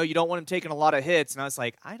hurt, you know, you don't want him taking a lot of hits. And I was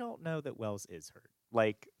like, I don't know that Wells is hurt.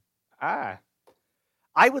 Like, I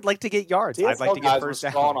would like to get yards. TSL I'd like to get first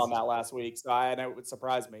downs. On that last week, so I know it would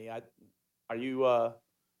surprise me. Are you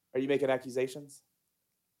making accusations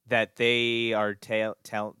that they are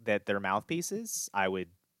that they're mouthpieces? I would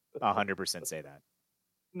 100% say that.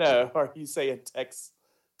 No, are you saying Tech's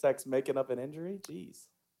making up an injury? Jeez.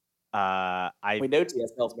 We know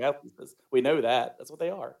TSL's mouthpieces. We know that. That's what they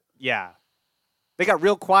are. Yeah. They got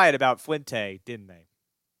real quiet about Fuente, didn't they?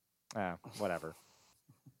 Whatever.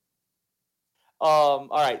 All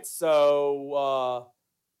right. So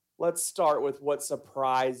let's start with what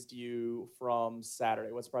surprised you from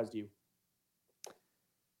Saturday. What surprised you?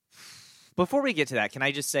 Before we get to that, can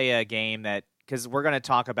I just say a game that, because we're going to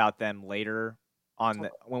talk about them later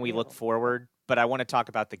when we look forward, but I want to talk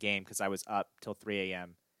about the game because I was up till 3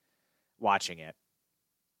 a.m. watching it.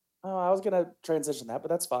 Oh, I was going to transition that, but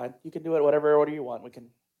that's fine. You can do it whatever order you want. We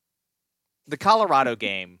can. The Colorado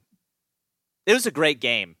game, it was a great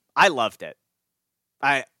game. I loved it.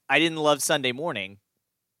 I didn't love Sunday morning,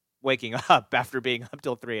 waking up after being up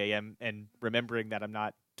till 3 a.m. and remembering that I'm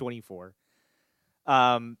not 24.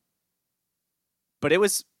 But it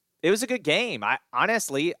was a good game. I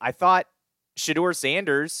thought Shedeur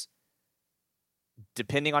Sanders,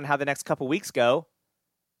 depending on how the next couple weeks go,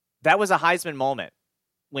 that was a Heisman moment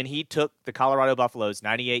when he took the Colorado Buffaloes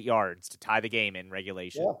 98 yards to tie the game in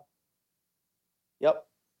regulation. Yeah. Yep.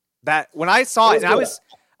 That when I saw it, and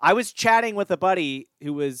I was chatting with a buddy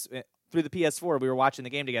who was through the PS4. We were watching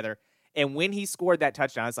the game together, and when he scored that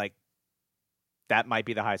touchdown, I was like, "That might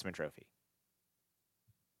be the Heisman Trophy."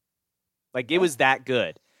 Like, it was that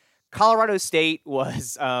good. Colorado State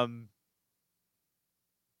was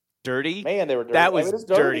dirty. Man, they were dirty. That was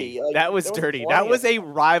dirty. Like, that was dirty. That was a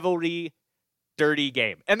rivalry dirty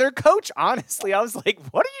game. And their coach, honestly, I was like,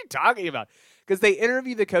 what are you talking about? Because they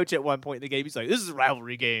interviewed the coach at one point in the game. He's like, this is a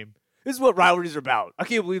rivalry game. This is what rivalries are about. I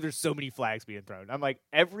can't believe there's so many flags being thrown. I'm like,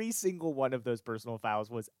 every single one of those personal fouls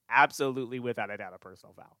was absolutely without a doubt a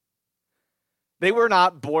personal foul. They were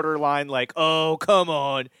not borderline like, oh, come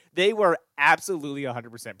on. They were absolutely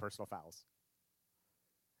 100% personal fouls.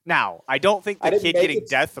 Now, I don't think the kid getting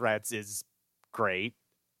death threats is great.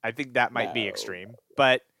 I think that might be extreme.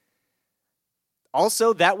 But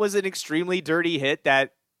also, that was an extremely dirty hit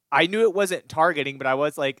that I knew it wasn't targeting, but I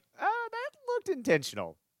was like, oh, that looked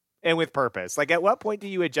intentional and with purpose. Like, at what point do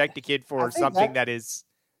you eject a kid for something that is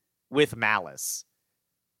with malice?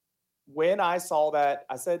 When I saw that,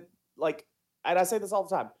 I said, like, and I say this all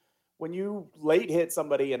the time, when you late hit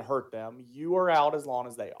somebody and hurt them, you are out as long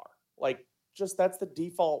as they are. Like, just that's the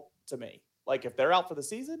default to me. Like, if they're out for the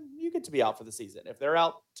season, you get to be out for the season. If they're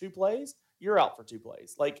out 2 plays, you're out for 2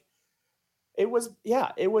 plays. Like, he was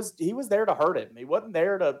there to hurt him. He wasn't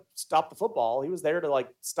there to stop the football. He was there to, like,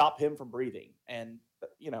 stop him from breathing. And,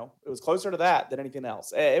 you know, it was closer to that than anything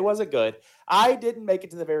else. It wasn't good. I didn't make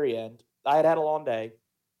it to the very end. I had a long day.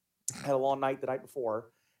 I had a long night the night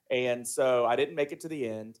before. And so I didn't make it to the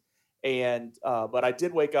end. And but I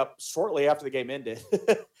did wake up shortly after the game ended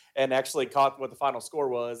and actually caught what the final score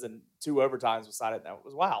was, and 2 overtimes beside it. That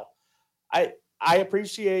was wow. I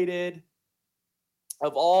appreciated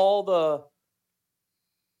of all the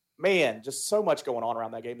just so much going on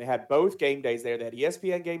around that game. They had both game days there. They had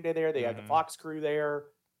ESPN game day there. They had the Fox crew there.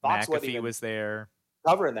 Fox McAfee was there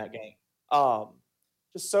covering that game.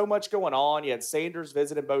 Just so much going on. You had Sanders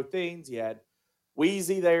visiting both things. You had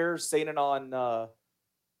Wheezy there, seeing it on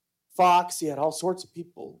Fox. You had all sorts of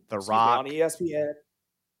people. The Rock on ESPN.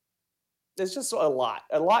 There's just a lot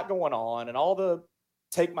going on, and all the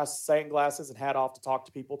take my sunglasses and hat off to talk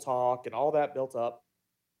to people talk, and all that built up.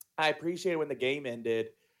 I appreciate when the game ended,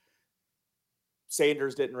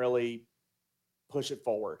 Sanders didn't really push it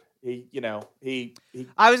forward. He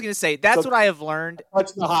I was going to say, that's what I have learned.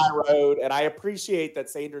 Touched the high road, and I appreciate that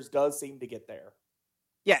Sanders does seem to get there.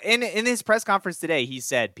 Yeah, in his press conference today, he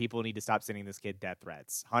said people need to stop sending this kid death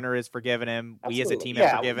threats. Hunter has forgiven him. Absolutely. We as a team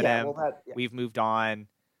have forgiven him. We've moved on.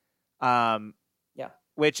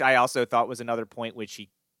 Which I also thought was another point which he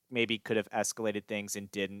maybe could have escalated things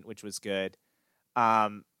and didn't, which was good.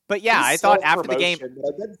 But yeah, I thought after the game.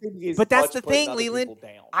 But that's the thing, Leland.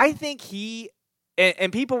 I think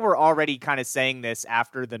and people were already kind of saying this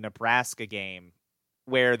after the Nebraska game,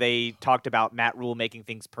 where they talked about Matt Rule making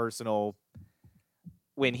things personal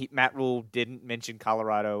when Matt Rule didn't mention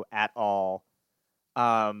Colorado at all.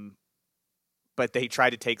 But they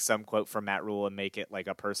tried to take some quote from Matt Rule and make it like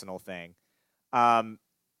a personal thing.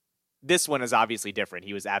 This one is obviously different.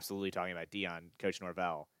 He was absolutely talking about Dion, Coach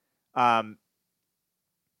Norvell.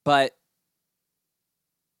 But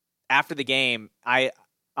after the game, I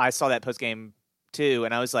saw that post game too,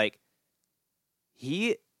 and I was like,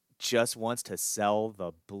 he just wants to sell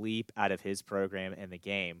the bleep out of his program and the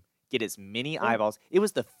game, get as many eyeballs. It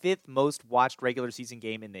was the 5th most watched regular season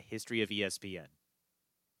game in the history of ESPN.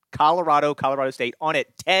 Colorado State on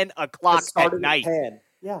at 10 o'clock at night.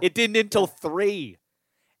 Yeah. It didn't until 3.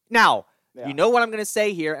 Now, you know what I'm going to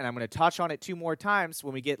say here, and I'm going to touch on it 2 more times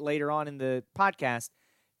when we get later on in the podcast.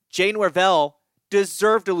 Jay Norvell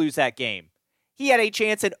deserved to lose that game. He had a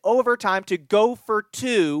chance in overtime to go for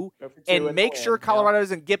two and make sure Colorado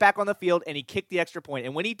doesn't get back on the field, and he kicked the extra point.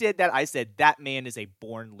 And when he did that, I said, that man is a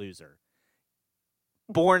born loser.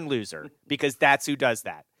 Born loser, because that's who does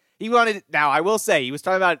that. Now, I will say, he was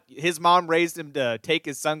talking about his mom raised him to take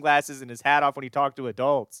his sunglasses and his hat off when he talked to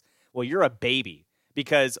adults. Well, you're a baby,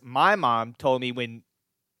 because my mom told me when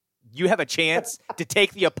you have a chance to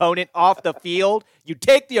take the opponent off the field, you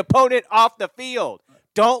take the opponent off the field.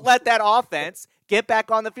 Don't let that offense get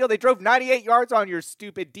back on the field. They drove 98 yards on your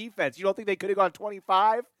stupid defense. You don't think they could have gone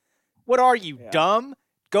 25? What are you, dumb?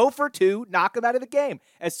 Go for 2, knock him out of the game.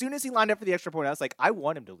 As soon as he lined up for the extra point, I was like, I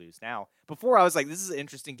want him to lose now. Before, I was like, this is an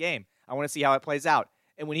interesting game. I want to see how it plays out.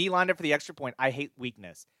 And when he lined up for the extra point, I hate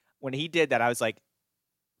weakness. When he did that, I was like,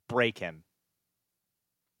 break him.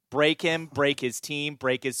 Break him, break his team,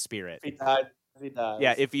 break his spirit. If he dies.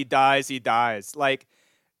 Yeah, if he dies, he dies. Like,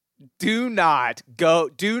 do not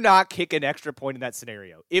kick an extra point in that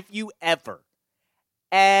scenario. If you ever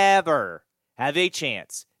have a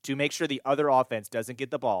chance to make sure the other offense doesn't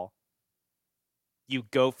get the ball, you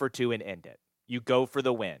go for 2 and end it. You go for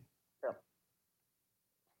the win. Yeah.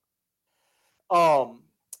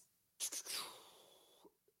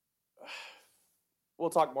 We'll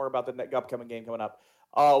talk more about the upcoming game coming up.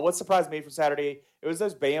 What surprised me from Saturday, it was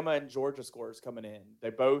those Bama and Georgia scores coming in. They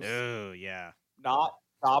both not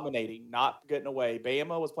dominating, not getting away.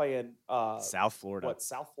 Bama was playing South Florida.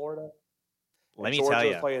 South Florida? Let me Georgia tell you.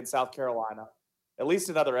 was playing South Carolina. At least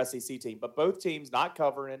another SEC team. But both teams not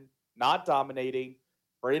covering, not dominating,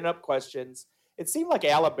 bringing up questions. It seemed like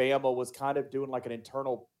Alabama was kind of doing like an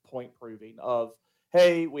internal point proving of,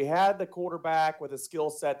 hey, we had the quarterback with a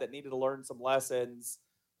skill set that needed to learn some lessons.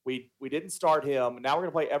 We didn't start him. Now we're going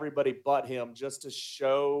to play everybody but him just to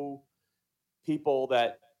show people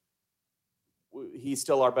that he's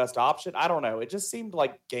still our best option. I don't know. It just seemed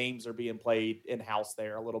like games are being played in-house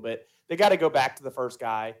there a little bit. They got to go back to the first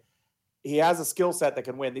guy. He has a skill set that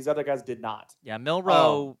can win. These other guys did not. Yeah,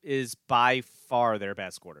 Milroe is by far their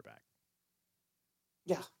best quarterback.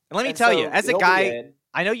 Yeah. And let me tell you, as a guy,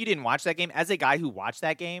 I know you didn't watch that game. As a guy who watched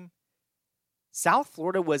that game, South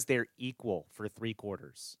Florida was their equal for 3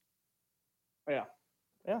 quarters. Yeah.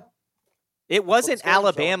 Yeah. It wasn't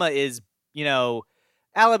Alabama is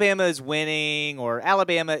winning or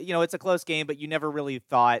Alabama, it's a close game, but you never really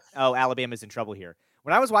thought, oh, Alabama's in trouble here.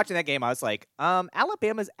 When I was watching that game, I was like,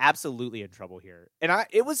 Alabama's absolutely in trouble here. And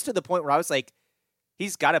it was to the point where I was like,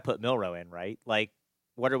 he's got to put Milroe in, right? Like,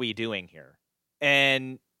 what are we doing here?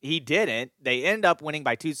 And He didn't. They end up winning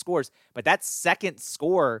by 2 scores, but that second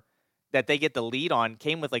score that they get the lead on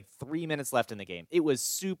came with like 3 minutes left in the game. It was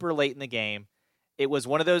super late in the game. It was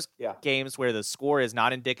one of those games where the score is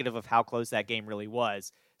not indicative of how close that game really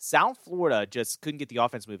was. South Florida just couldn't get the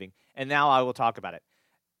offense moving, and now I will talk about it.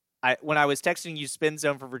 When I was texting you spin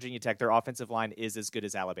zone for Virginia Tech, their offensive line is as good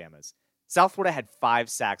as Alabama's. South Florida had 5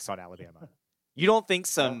 sacks on Alabama. You don't think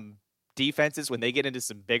some defenses, when they get into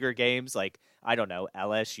some bigger games like, I don't know,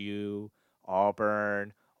 LSU,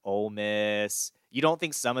 Auburn, Ole Miss, you don't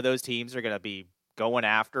think some of those teams are going to be going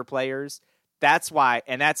after players? That's why,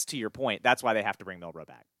 and that's to your point, that's why they have to bring Milroe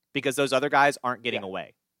back. Because those other guys aren't getting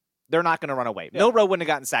away. They're not going to run away. Yeah. Milroe wouldn't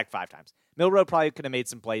have gotten sacked 5 times. Milroe probably could have made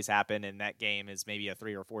some plays happen, and that game is maybe a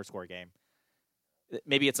 3 or 4 score game.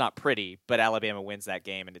 Maybe it's not pretty, but Alabama wins that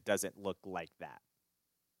game, and it doesn't look like that.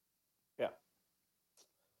 Yeah.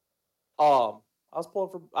 I was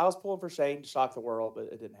pulling for Shane to shock the world, but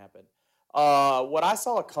it didn't happen. What I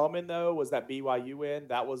saw coming though was that BYU win.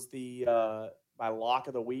 That was my lock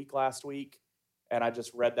of the week last week, and I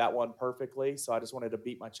just read that one perfectly. So I just wanted to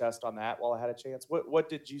beat my chest on that while I had a chance. What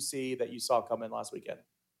did you see that you saw coming last weekend?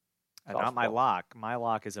 Not my lock. My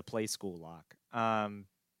lock is a play school lock.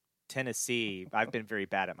 Tennessee. I've been very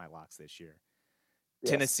bad at my locks this year.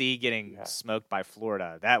 Yes. Tennessee getting smoked by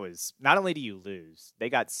Florida. That was, not only do you lose, they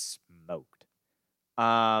got smoked.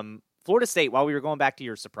 Florida State, while we were going back to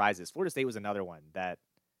your surprises, Florida State was another one that,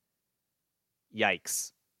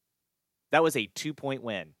 yikes. That was a 2-point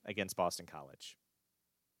win against Boston College.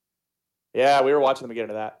 Yeah, we were watching them get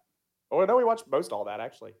into that. Oh, no, we watched most all that,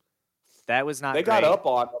 actually. That was not They great. got up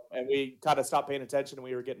on them, and we kind of stopped paying attention, and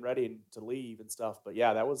we were getting ready to leave and stuff. But,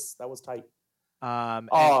 yeah, that was tight.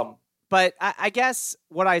 But I guess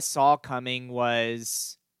what I saw coming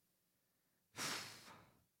was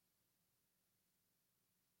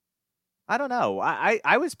I don't know.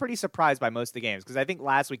 I was pretty surprised by most of the games because I think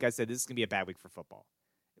last week I said this is going to be a bad week for football.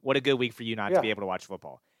 What a good week for you not to be able to watch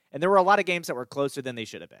football. And there were a lot of games that were closer than they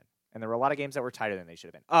should have been. And there were a lot of games that were tighter than they should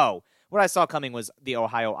have been. Oh, what I saw coming was the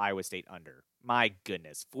Ohio-Iowa State under. My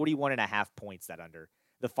goodness, 41.5 points that under.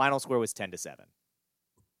 The final score was 10-7.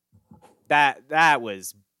 That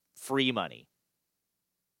was free money.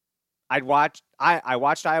 I watched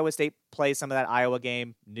Iowa State play some of that Iowa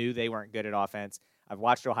game, knew they weren't good at offense. I've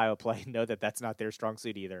watched Ohio play, know that that's not their strong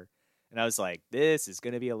suit either. And I was like, this is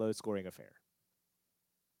going to be a low-scoring affair.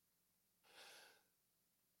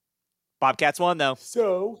 Bobcats won, though.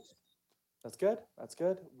 So, that's good. That's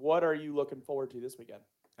good. What are you looking forward to this weekend?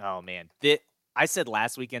 Oh, man. I said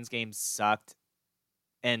last weekend's game sucked,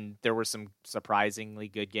 and there were some surprisingly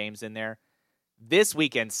good games in there. This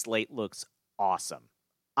weekend's slate looks awesome.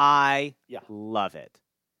 I love it.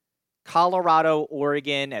 Colorado,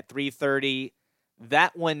 Oregon at 3:30.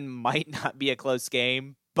 That one might not be a close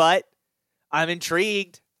game, but I'm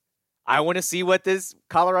intrigued. I want to see what this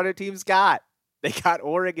Colorado team's got. They got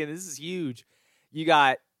Oregon. This is huge. You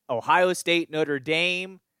got Ohio State, Notre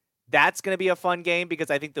Dame. That's going to be a fun game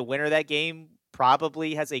because I think the winner of that game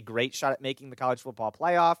probably has a great shot at making the college football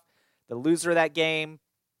playoff. The loser of that game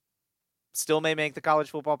still may make the college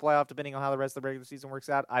football playoff depending on how the rest of the regular season works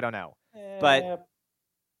out. I don't know. But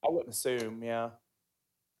I wouldn't assume, yeah.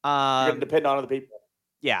 You're going to depend on other people.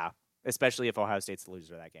 Yeah, especially if Ohio State's the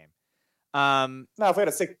loser of that game. No, if we had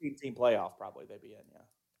a 16-team playoff, probably they'd be in, yeah.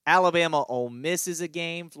 Alabama, Ole Miss is a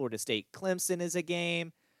game. Florida State, Clemson is a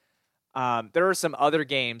game. There are some other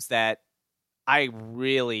games that I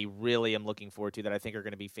really, really am looking forward to that I think are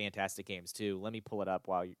going to be fantastic games too. Let me pull it up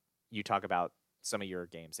while you talk about some of your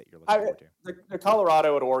games that you're looking forward to. The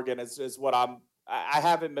Colorado and Oregon is what I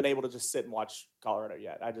haven't been able to just sit and watch Colorado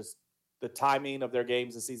yet. The timing of their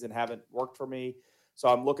games this season haven't worked for me. So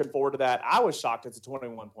I'm looking forward to that. I was shocked it's a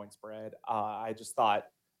 21-point spread. I just thought,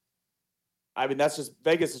 that's just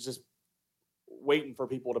Vegas is just waiting for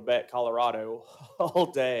people to bet Colorado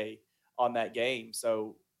all day on that game.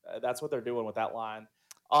 So that's what they're doing with that line.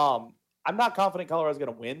 I'm not confident Colorado's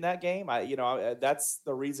going to win that game. That's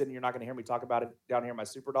the reason you're not going to hear me talk about it down here in my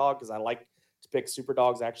super dog, because I like to pick super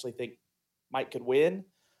dogs I actually think could win.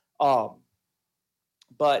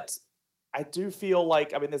 But I do feel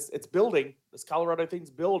like, it's building. This Colorado thing's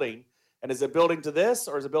building. And is it building to this,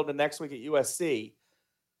 or is it building to next week at USC?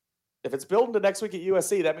 If it's building to next week at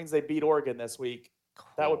USC, that means they beat Oregon this week.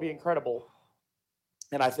 That would be incredible.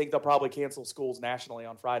 And I think they'll probably cancel schools nationally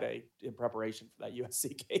on Friday in preparation for that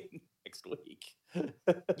USC game next week.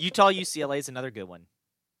 Utah UCLA is another good one.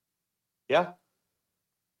 Yeah.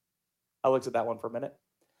 I looked at that one for a minute.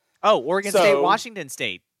 Oh, Oregon State, Washington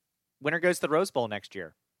State. Winner goes to the Rose Bowl next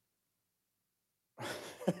year.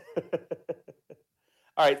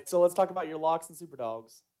 All right, so let's talk about your locks and super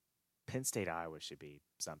dogs. Penn State, Iowa should be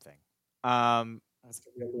something. That's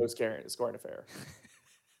going to be a low scoring affair.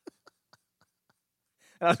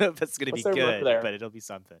 I don't know if it's going to be good, but it'll be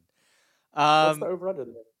something. What's the over-under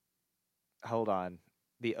there? Hold on.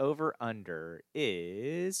 The over-under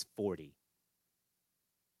is 40.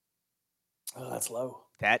 Oh, that's low.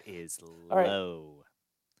 That is All low.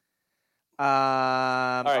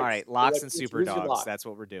 All right. Locks and super dogs. Lock? That's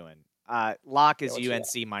what we're doing. Lock is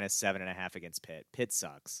UNC minus 7.5 against Pitt. Pitt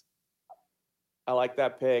sucks. I like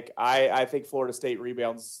that pick. I think Florida State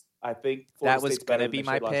rebounds. I think Florida that was going to be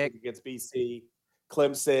my pick against BC.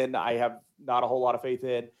 Clemson, I have not a whole lot of faith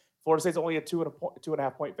in. Florida State's only a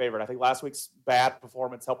 2.5 point favorite. I think last week's bad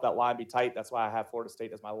performance helped that line be tight. That's why I have Florida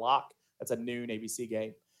State as my lock. That's a noon ABC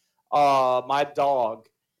game. My dog,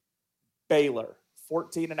 Baylor,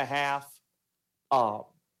 14.5.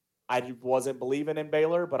 I wasn't believing in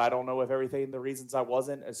Baylor, but I don't know if the reasons I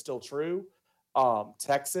wasn't is still true.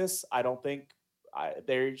 Texas, I don't think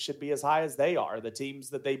they should be as high as they are. The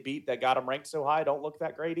teams that they beat that got them ranked so high don't look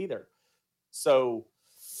that great either. So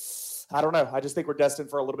I don't know. I just think we're destined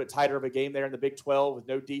for a little bit tighter of a game there in the Big 12 with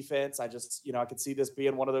no defense. I just, I could see this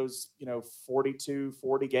being one of those,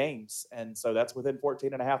 42-40 games. And so that's within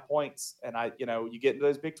 14.5 points. And you get into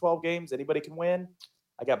those Big 12 games, anybody can win.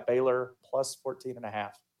 I got Baylor plus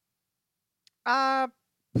 14.5.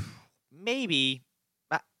 Maybe.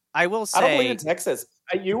 I will say. I don't believe in Texas.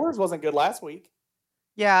 Ewers wasn't good last week.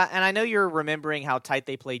 Yeah, and I know you're remembering how tight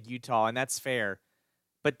they played Utah, and that's fair.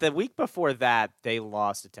 But the week before that, they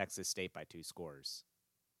lost to Texas State by 2 scores.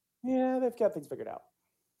 Yeah, they've got things figured out.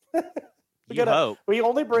 You hope. We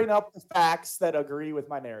only bring up the facts that agree with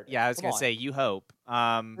my narrative. Yeah, I was going to say, you hope.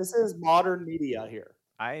 This is modern media here.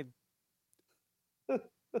 I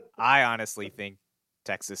honestly think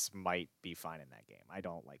Texas might be fine in that game. I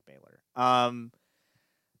don't like Baylor. Fine.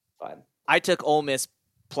 I took Ole Miss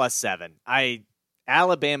plus 7.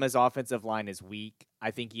 Alabama's offensive line is weak.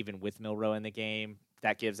 I think even with Milroe in the game,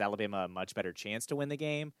 that gives Alabama a much better chance to win the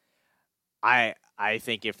game. I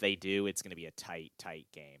think if they do, it's going to be a tight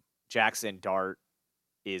game. Jackson Dart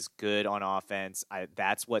is good on offense.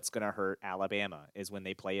 That's what's going to hurt Alabama is when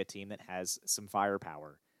they play a team that has some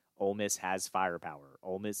firepower. Ole Miss has firepower.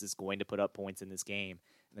 Ole Miss is going to put up points in this game.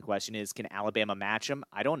 And the question is, can Alabama match them?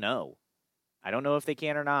 I don't know. I don't know if they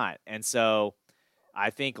can or not. And so I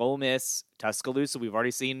think Ole Miss, Tuscaloosa, we've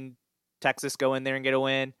already seen Texas go in there and get a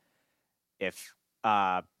win. If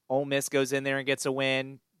Ole Miss goes in there and gets a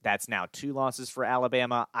win, that's now 2 losses for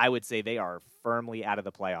Alabama. I would say they are firmly out of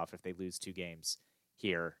the playoff if they lose 2 games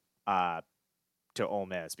here to Ole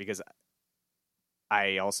Miss, because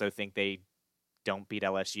I also think they don't beat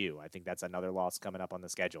LSU. I think that's another loss coming up on the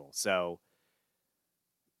schedule. So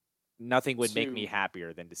nothing would make me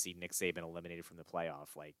happier than to see Nick Saban eliminated from the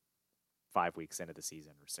playoff like 5 weeks into the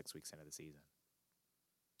season or 6 weeks into the season.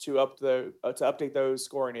 To update those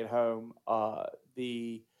scoring at home,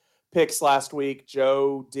 the picks last week,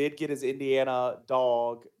 Joe did get his Indiana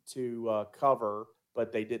dog to cover,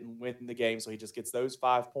 but they didn't win the game, so he just gets those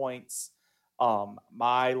 5 points.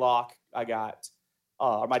 My lock,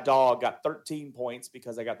 my dog got 13 points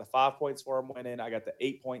because I got the 5 points for him winning. I got the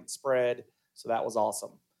 8-point spread, so that was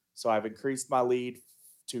awesome. So I've increased my lead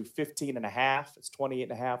to 15.5. It's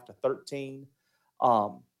 28.5 to 13.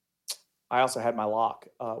 I also had my lock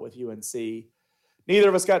with UNC. Neither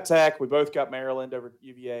of us got Tech. We both got Maryland over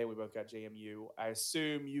UVA. We both got JMU. I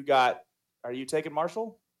assume you got – are you taking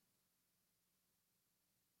Marshall?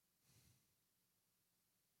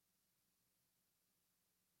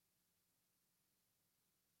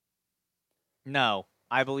 No.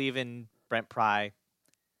 I believe in Brent Pry.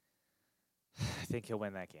 I think he'll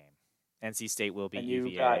win that game. NC State will beat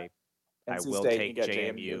UVA. I will take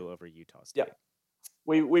JMU over Utah State. Yep.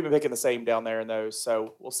 We've been picking the same down there in those,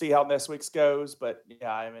 so we'll see how this week's goes. But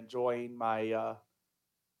yeah, I'm enjoying my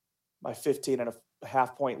my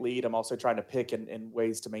 15.5 point lead. I'm also trying to pick in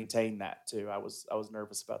ways to maintain that too. I was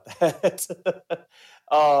nervous about that.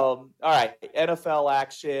 All right, NFL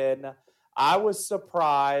action. I was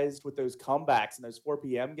surprised with those comebacks in those 4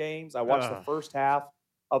 p.m. games. I watched the first half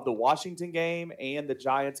of the Washington game and the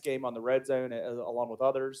Giants game on the Red Zone, along with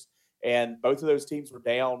others. And both of those teams were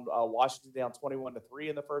down. Washington down 21-3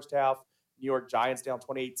 in the first half. New York Giants down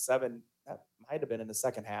 28-7. That might have been in the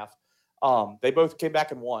second half. They both came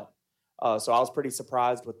back and won. So I was pretty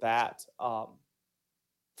surprised with that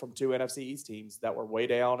from 2 NFC East teams that were way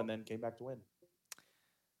down and then came back to win.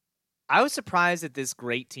 I was surprised that this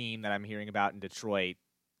great team that I'm hearing about in Detroit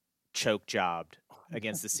choke jobbed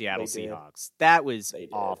against the Seattle Seahawks. That was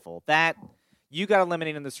awful. You got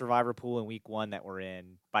eliminated in the survivor pool in week 1 that we're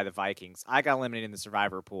in by the Vikings. I got eliminated in the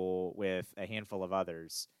survivor pool with a handful of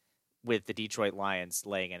others. with the Detroit Lions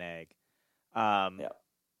laying an egg. Yeah.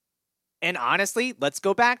 And honestly, let's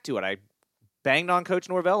go back to it. I banged on Coach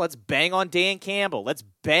Norvell. Let's bang on Dan Campbell. Let's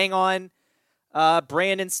bang on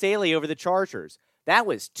Brandon Staley over the Chargers. That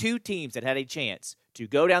was two teams that had a chance to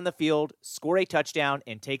go down the field, score a touchdown,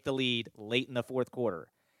 and take the lead late in the fourth quarter.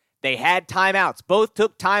 They had timeouts. Both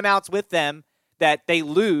took timeouts with them that they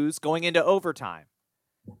lose going into overtime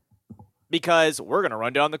because we're going to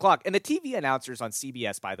run down the clock. And the TV announcers on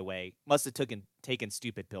CBS, by the way, must have taken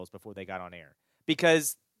stupid pills before they got on air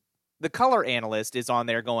because the color analyst is on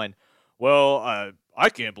there going, well, I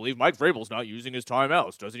can't believe Mike Vrabel's not using his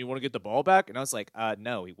timeouts. Doesn't he want to get the ball back? And I was like,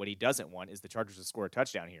 no, what he doesn't want is the Chargers to score a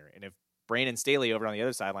touchdown here. And if Brandon Staley over on the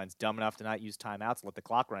other sideline is dumb enough to not use timeouts and let the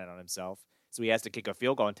clock run out on himself, so he has to kick a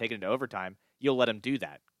field goal and take it into overtime, you'll let him do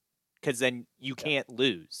that because then you can't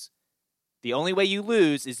lose. The only way you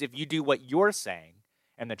lose is if you do what you're saying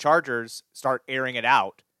and the Chargers start airing it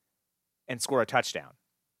out and score a touchdown.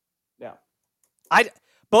 Yeah.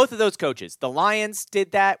 Both of those coaches, the Lions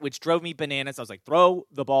did that, which drove me bananas. I was like, throw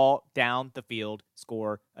the ball down the field,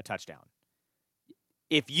 score a touchdown.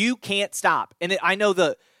 If you can't stop, and I know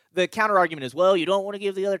the counter argument is, well, you don't want to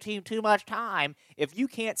give the other team too much time. If you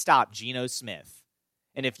can't stop Geno Smith,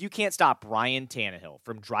 and if you can't stop Ryan Tannehill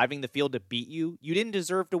from driving the field to beat you, you didn't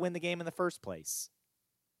deserve to win the game in the first place.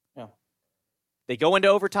 Yeah. They go into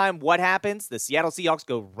overtime. What happens? The Seattle Seahawks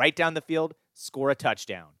go right down the field, score a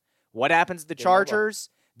touchdown. What happens to the Chargers?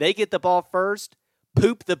 They get the ball first,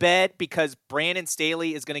 poop the bed because Brandon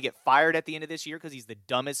Staley is going to get fired at the end of this year because he's the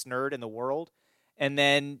dumbest nerd in the world. And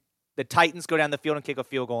then the Titans go down the field and kick a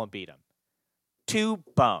field goal and beat them. Two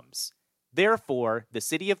bums. Therefore, the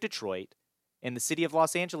city of Detroit and the city of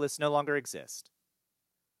Los Angeles no longer exist.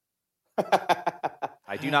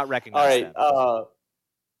 I do not recognize them. All right.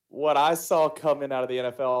 What I saw coming out of the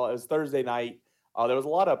NFL, it was Thursday night. There was a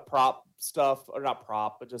lot of prop stuff, or not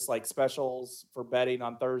prop, but just like specials for betting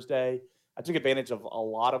on Thursday. I took advantage of a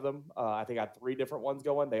lot of them. I think I had 3 different ones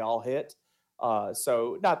going. They all hit.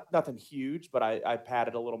 So nothing huge, but I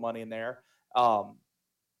padded a little money in there.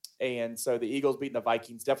 And so the Eagles beating the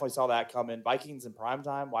Vikings, definitely saw that coming. Vikings in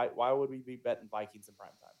primetime. Why would we be betting Vikings in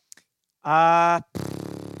primetime?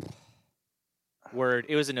 Word.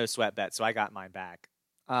 It was a no sweat bet, so I got mine back.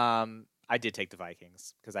 I did take the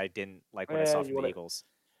Vikings because I didn't like what I saw from the Eagles.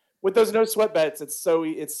 With those no sweat bets, it's so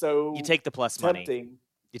you take the plus tempting money.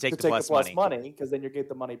 You take to the take plus the plus money because then you get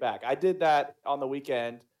the money back. I did that on the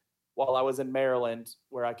weekend while I was in Maryland,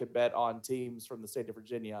 where I could bet on teams from the state of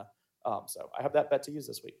Virginia. So I have that bet to use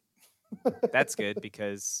this week. That's good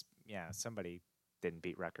because somebody didn't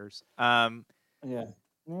beat Rutgers. Yeah.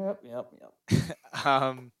 Yep.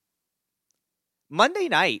 Monday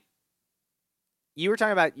night. You were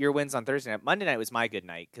talking about your wins on Thursday night. Monday night was my good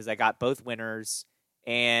night because I got both winners,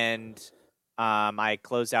 and I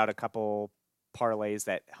closed out a couple parlays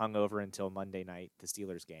that hung over until Monday night, the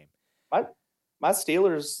Steelers game. My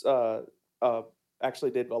Steelers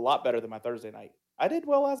actually did a lot better than my Thursday night. I did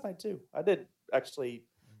well last night too. I did actually.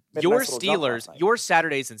 Your Steelers, your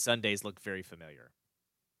Saturdays and Sundays look very familiar.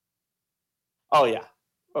 Oh yeah,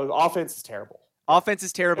 offense is terrible. Offense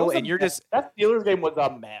is terrible, and you're mess. That Steelers game was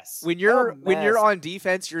a mess. When you're on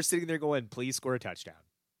defense, you're sitting there going, "Please score a touchdown."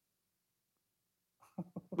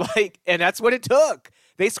 And that's what it took.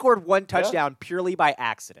 They scored one touchdown purely by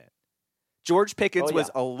accident. George Pickens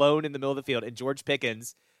was alone in the middle of the field, and George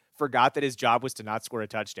Pickens forgot that his job was to not score a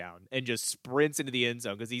touchdown and just sprints into the end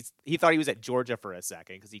zone because he thought he was at Georgia for a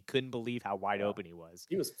second because he couldn't believe how wide open he was.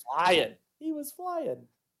 He was flying.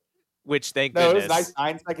 Which, thank goodness. It was nice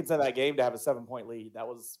 9 seconds of that game to have a 7-point lead. That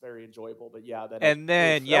was very enjoyable. But yeah, at the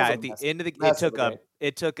end of the game,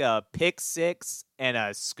 it took a pick six and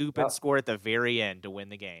a scoop and score at the very end to win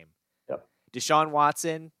the game. Yep. Deshaun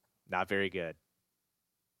Watson, not very good.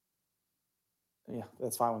 Yeah,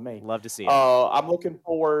 that's fine with me. Love to see it. I'm looking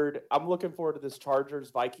forward to this Chargers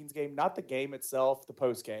Vikings game, not the game itself, the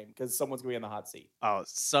post game, because someone's gonna be in the hot seat. Oh,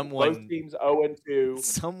 both teams 0-2.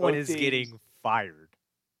 Someone is getting fired.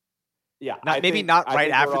 Yeah, not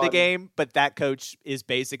right after the game, but that coach is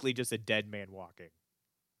basically just a dead man walking.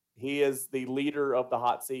 He is the leader of the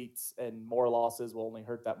hot seats, and more losses will only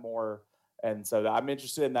hurt that more. And so I'm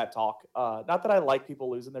interested in that talk. Not that I like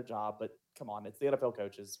people losing their job, but come on, it's the NFL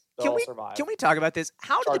coaches. They'll all survive. Can we talk about this?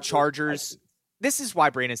 How do the Chargers? This is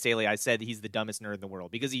why Brandon Staley, I said he's the dumbest nerd in the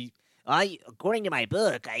world because according to my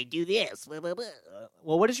book, I do this. Blah, blah, blah.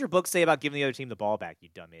 Well, what does your book say about giving the other team the ball back? You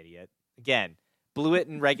dumb idiot. Again. Blew it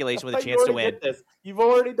in regulation with a chance to win. You've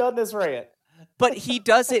already done this rant. But he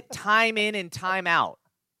does it time in and time out.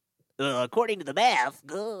 According to the math.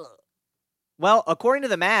 Well, according to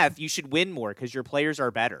the math, you should win more because your players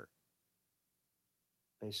are better.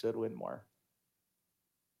 They should win more.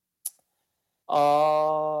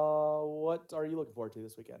 What are you looking forward to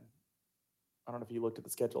this weekend? I don't know if you looked at the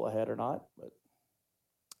schedule ahead or not, but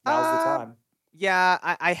now's the time. Yeah,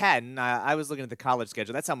 I hadn't. I was looking at the college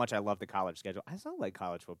schedule. That's how much I love the college schedule. I still like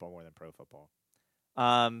college football more than pro football.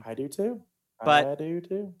 I do too. But I do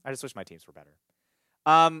too. I just wish my teams were better.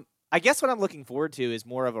 I guess what I'm looking forward to is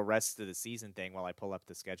more of a rest of the season thing while I pull up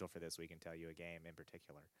the schedule for this week and tell you a game in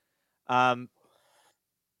particular.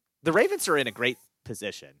 The Ravens are in a great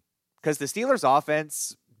position because the Steelers'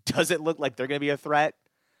 offense doesn't look like they're going to be a threat.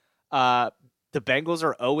 The Bengals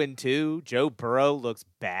are 0-2. Joe Burrow looks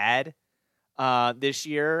bad this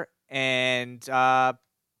year, and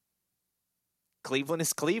Cleveland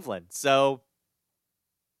is Cleveland. So,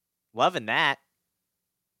 loving that.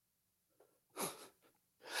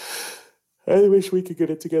 I wish we could get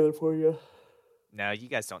it together for you. No, you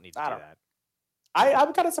guys don't need to do that.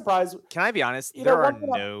 I'm kind of surprised. Can I be honest? There are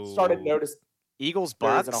no started notice Eagles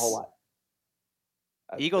Bucks. There isn't a whole lot.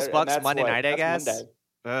 Eagles Bucks Monday night, I guess. Monday.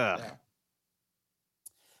 Ugh.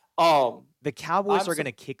 Yeah. The Cowboys are going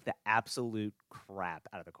to kick the absolute crap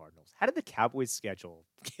out of the Cardinals. How did the Cowboys schedule?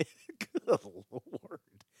 Good Lord.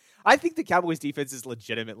 I think the Cowboys defense is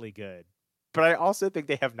legitimately good, but I also think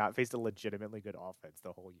they have not faced a legitimately good offense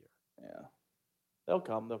the whole year. Yeah. They'll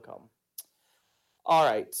come. All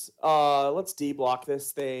right. Let's D-block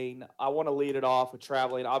this thing. I want to lead it off with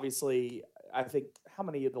traveling. Obviously, I think how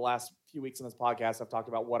many of the last few weeks in this podcast I've talked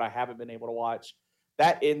about what I haven't been able to watch.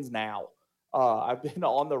 That ends now. I've been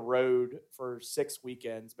on the road for 6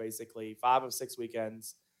 weekends, basically 5 of 6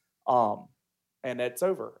 weekends. And it's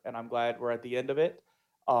over. And I'm glad we're at the end of it.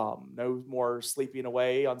 No more sleeping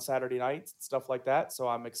away on Saturday nights and stuff like that. So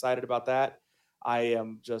I'm excited about that. I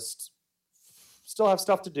am just still have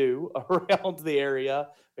stuff to do around the area.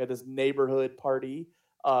 We have this neighborhood party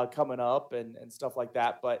coming up and stuff like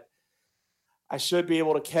that. But I should be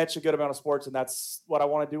able to catch a good amount of sports, and that's what I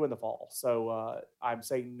want to do in the fall. So I'm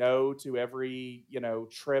saying no to every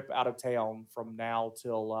trip out of town from now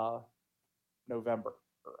till November,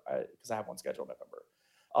 because I have one scheduled in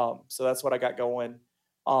November. So that's what I got going.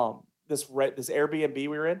 This Airbnb we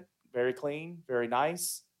were in, very clean, very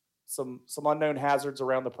nice. Some unknown hazards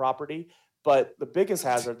around the property, but the biggest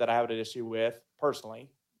hazard that I have an issue with personally,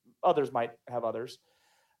 others might have others.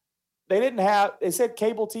 They said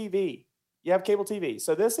cable TV. You have cable TV.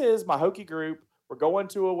 So this is my Hokie group. We're going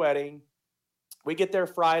to a wedding. We get there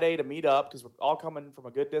Friday to meet up because we're all coming from a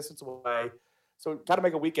good distance away. So kind of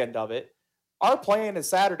make a weekend of it. Our plan is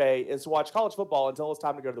Saturday is to watch college football until it's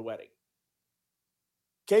time to go to the wedding.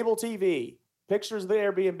 Cable TV, pictures of the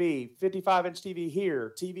Airbnb, 55-inch TV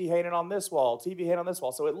here, TV hanging on this wall, TV hanging on this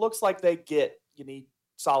wall. So it looks like you need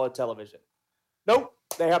solid television. Nope.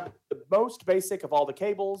 They have the most basic of all the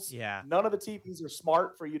cables. Yeah. None of the TVs are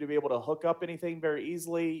smart for you to be able to hook up anything very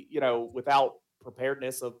easily, without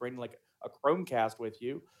preparedness of bringing like a Chromecast with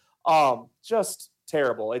you. Just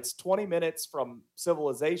terrible. It's 20 minutes from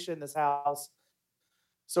civilization, this house.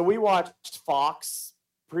 So we watched Fox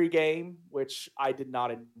pregame, which I did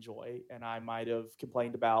not enjoy, and I might have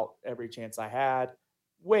complained about every chance I had.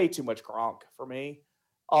 Way too much Gronk for me.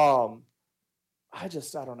 I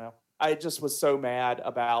don't know. I just was so mad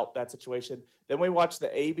about that situation. Then we watched the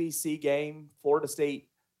ABC game, Florida State,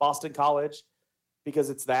 Boston College, because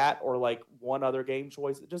it's that or like one other game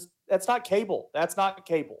choice. That's not cable. That's not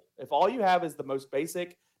cable. If all you have is the most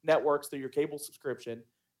basic networks through your cable subscription,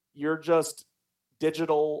 you're just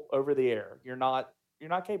digital over the air. You're not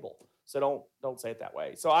cable. So don't say it that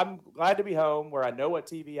way. So I'm glad to be home where I know what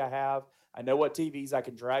TV I have. I know what TVs I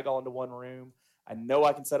can drag all into one room. I know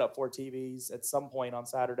I can set up 4 TVs at some point on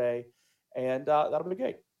Saturday, and that'll be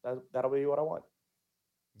great. That'll be what I want.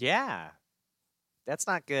 Yeah, that's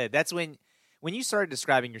not good. That's when you started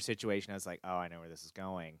describing your situation, I was like, oh, I know where this is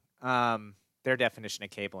going. Their definition of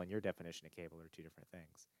cable and your definition of cable are 2 different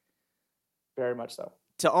things. Very much so.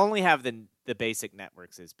 To only have the basic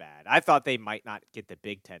networks is bad. I thought they might not get the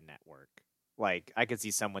Big Ten network. Like, I could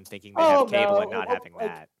see someone thinking they have cable and not having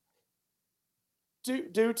that.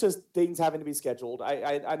 Due to things having to be scheduled,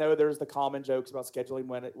 I know there's the common jokes about scheduling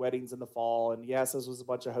weddings in the fall, and yes, this was a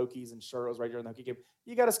bunch of Hokies, and sure, it was right during the Hokie game.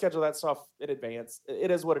 You got to schedule that stuff in advance.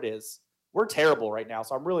 It is what it is. We're terrible right now,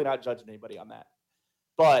 so I'm really not judging anybody on that.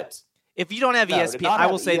 But if you don't have ESPN, I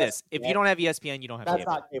will say this: if you don't have ESPN, you don't have cable. That's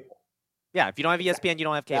not cable. Yeah, if you don't have ESPN, you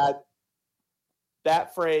don't have cable.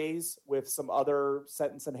 That phrase with some other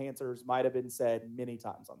sentence enhancers might have been said many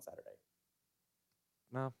times on Saturday.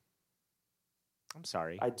 No. I'm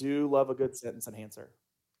sorry. I do love a good sentence enhancer.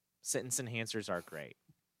 Sentence enhancers are great.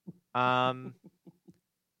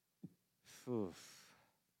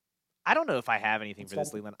 I don't know if I have anything for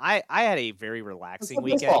this, Leland. I had a very relaxing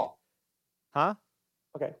weekend. Baseball. Huh?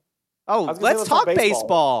 Okay. Oh, let's talk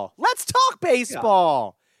baseball. Let's talk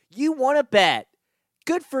baseball. Yeah. You want to bet.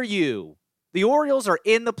 Good for you. The Orioles are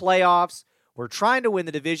in the playoffs. We're trying to win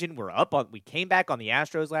the division. We came back on the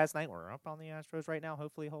Astros last night. We're up on the Astros right now,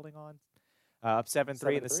 hopefully holding on. Up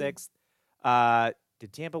 7-3 in the 6th.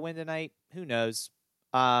 Did Tampa win tonight? Who knows?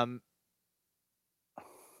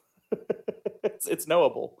 It's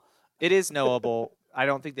knowable. It is knowable. I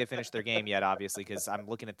don't think they finished their game yet, obviously, because I'm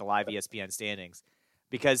looking at the live ESPN standings.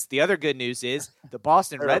 Because the other good news is the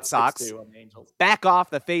Boston Red Sox back off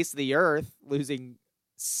the face of the earth, losing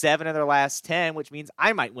 7 of their last 10, which means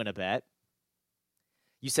I might win a bet.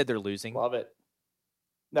 You said they're losing. Love it.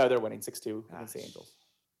 No, they're winning 6-2 against the Angels.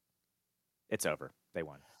 It's over. They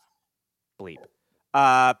won. Bleep.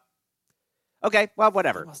 Okay, well,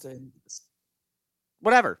 whatever.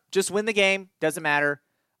 Whatever. Just win the game. Doesn't matter.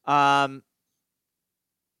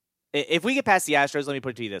 If we get past the Astros, let me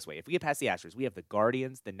put it to you this way. If we get past the Astros, we have the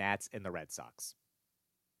Guardians, the Nats, and the Red Sox.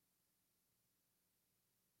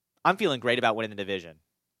 I'm feeling great about winning the division.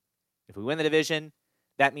 If we win the division,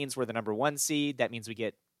 that means we're the number 1 seed. That means we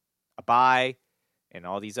get a bye, and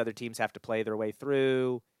all these other teams have to play their way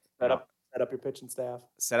through. Set up your pitching staff.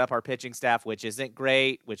 Set up our pitching staff, which isn't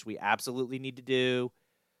great, which we absolutely need to do.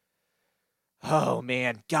 Oh,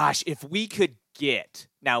 man. Gosh, if we could get...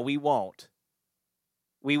 Now, we won't.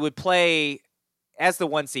 We would play... As the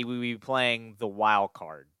 1 seed, we would be playing the wild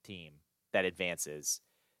card team that advances,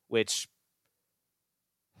 which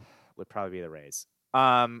would probably be the Rays.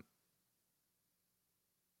 But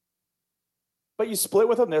you split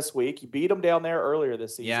with them this week. You beat them down there earlier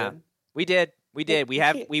this season. Yeah, we did.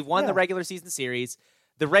 We won the regular season series.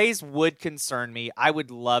 The Rays would concern me. I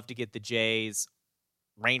would love to get the Jays,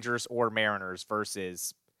 Rangers, or Mariners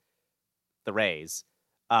versus the Rays.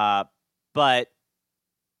 But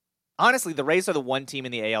honestly, the Rays are the one team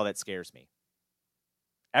in the AL that scares me.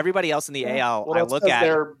 Everybody else in the AL, I look at.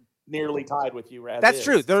 They're nearly tied with you. That's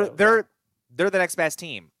true. They're the next best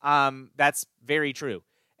team. That's very true.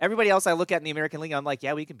 Everybody else I look at in the American League, I'm like,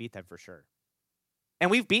 yeah, we can beat them for sure. And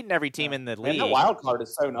we've beaten every team in the league. And the wild card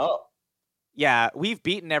is sewn up. Yeah, we've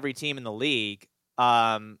beaten every team in the league.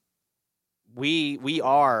 We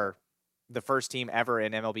are the first team ever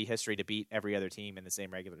in MLB history to beat every other team in the same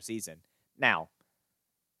regular season. Now,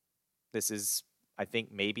 this is, I think,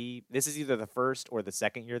 this is either the first or the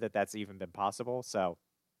second year that's even been possible. So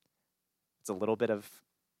it's a little bit of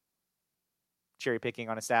cherry picking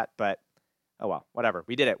on a stat, but oh well, whatever.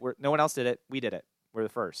 We did it. No one else did it. We did it. We're the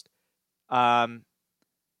first. Yeah,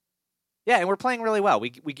 and we're playing really well. We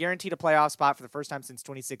guaranteed a playoff spot for the first time since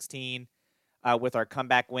 2016 with our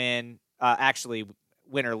comeback win. Actually,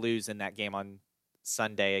 win or lose in that game on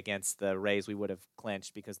Sunday against the Rays, we would have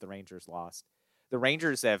clinched because the Rangers lost. The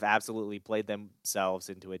Rangers have absolutely played themselves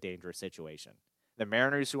into a dangerous situation. The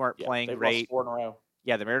Mariners, who aren't playing great, lost 4 in a row.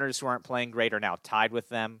 Yeah, the Mariners, who aren't playing great, are now tied with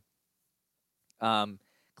them.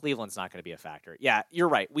 Cleveland's not going to be a factor. Yeah, you're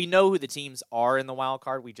right. We know who the teams are in the wild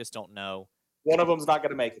card. We just don't know. One of them's not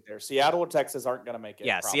going to make it there. Seattle or Texas aren't going to make it.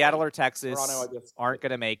 Yeah, probably. Seattle or Texas Toronto, I guess, aren't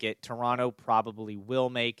going to make it. Toronto probably will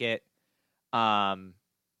make it. Yeah,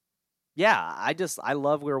 I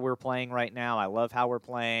love where we're playing right now. I love how we're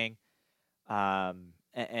playing.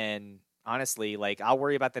 And honestly, like, I'll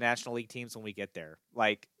worry about the National League teams when we get there.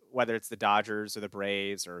 Like, whether it's the Dodgers or the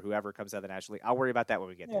Braves or whoever comes out of the National League, I'll worry about that when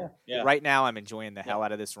we get there. Yeah. Right now, I'm enjoying the hell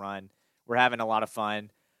out of this run. We're having a lot of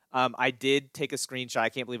fun. I did take a screenshot. I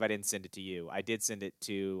can't believe I didn't send it to you. I did send it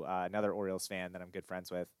to another Orioles fan that I'm good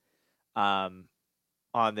friends with on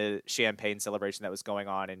the champagne celebration that was going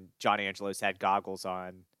on, and John Angelos had goggles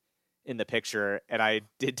on in the picture, and I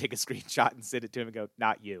did take a screenshot and send it to him and go,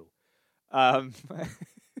 not you.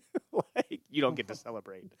 Like, you don't get to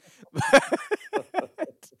celebrate.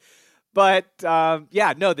 But,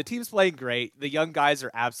 yeah, no, the team's playing great. The young guys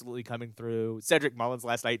are absolutely coming through. Cedric Mullins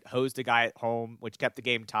last night hosed a guy at home, which kept the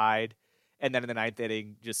game tied. And then in the 9th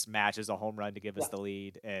inning, just smashes a home run to give us the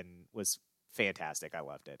lead and was fantastic. I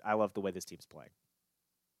loved it. I love the way this team's playing.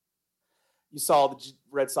 You saw the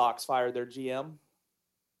Red Sox fire their GM?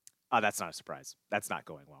 Oh, that's not a surprise. That's not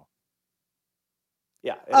going well.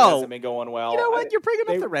 Yeah, it hasn't been going well. You know what? You're bringing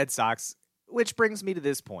up the Red Sox, which brings me to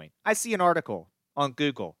this point. I see an article on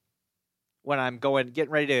Google when I'm getting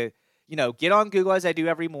ready to, get on Google as I do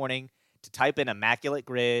every morning to type in Immaculate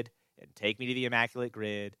Grid and take me to the Immaculate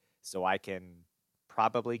Grid so I can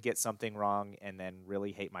probably get something wrong and then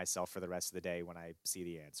really hate myself for the rest of the day when I see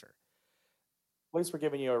the answer. At least we're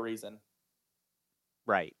giving you a reason.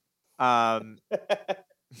 Right. Yeah.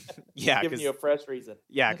 Giving you a fresh reason.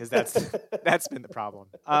 Yeah, because that's been the problem.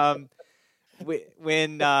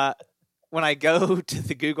 when I go to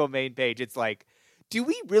the Google main page, it's like, do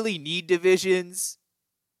we really need divisions?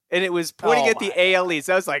 And it was pointing at the AL East.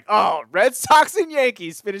 I was like, oh, Red Sox and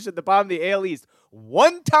Yankees finished at the bottom of the AL East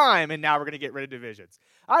one time, and now we're going to get rid of divisions.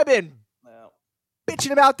 I've been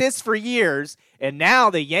bitching about this for years, and now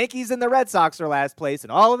the Yankees and the Red Sox are last place,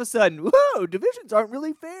 and all of a sudden, whoa, divisions aren't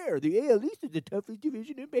really fair. The AL East is the toughest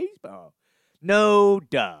division in baseball. No,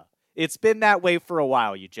 duh. It's been that way for a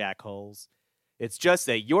while, you jackholes. It's just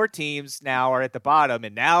that your teams now are at the bottom,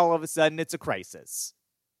 and now all of a sudden it's a crisis.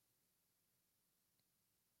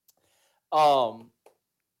 Ohtani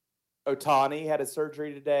had his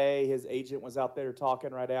surgery today. His agent was out there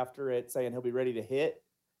talking right after it, saying he'll be ready to hit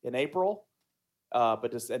in April.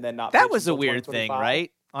 And then not. That was a weird thing,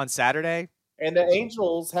 right? On Saturday, and the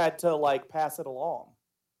Angels had to pass it along.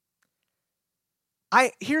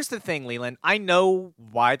 Here's the thing, Leland. I know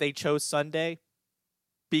why they chose Sunday,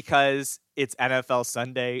 because it's NFL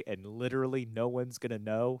Sunday, and literally no one's gonna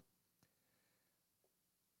know.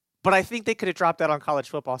 But I think they could have dropped that on college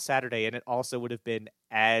football Saturday, and it also would have been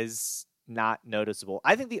as not noticeable.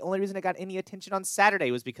 I think the only reason it got any attention on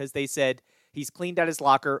Saturday was because they said he's cleaned out his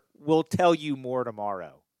locker. We'll tell you more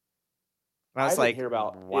tomorrow. And I was like, hear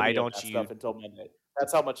about why don't you? Stuff until Monday.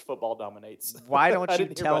 That's how much football dominates. Why don't you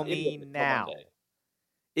tell me now?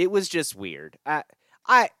 It was just weird.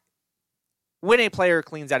 When a player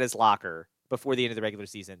cleans out his locker before the end of the regular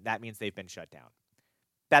season, that means they've been shut down.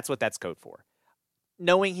 That's what that's code for.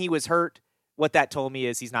 Knowing he was hurt, what that told me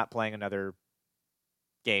is he's not playing another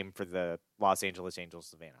game for the Los Angeles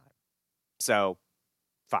Angels of Anaheim. So,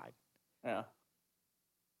 fine. Yeah.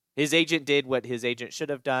 His agent did what his agent should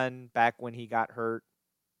have done back when he got hurt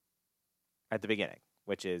at the beginning,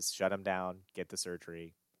 which is shut him down, get the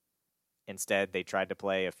surgery. Instead, they tried to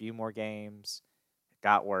play a few more games. It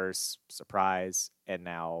got worse, surprise, and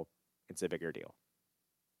now it's a bigger deal.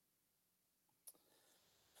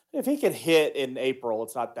 If he can hit in April,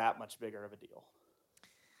 it's not that much bigger of a deal.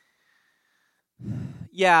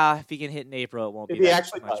 Yeah, if he can hit in April, it won't be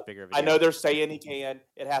that much bigger of a deal. I know they're saying he can.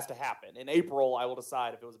 It has to happen. In April, I will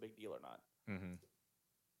decide if it was a big deal or not. Mm-hmm.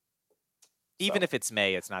 Even if it's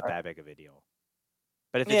May, it's not that big of a deal.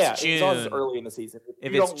 But if it's June, as long as it's early in the season.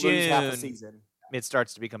 If it's June, lose half the season, it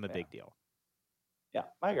starts to become a big deal. Yeah,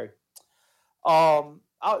 I agree.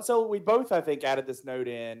 So we both, I think, added this note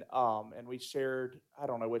in, and we shared, I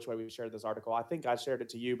don't know which way we shared this article. I think I shared it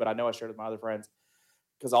to you, but I know I shared it with my other friends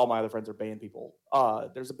because all my other friends are band people.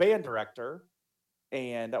 There's a band director,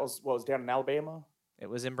 and that was down in Alabama? It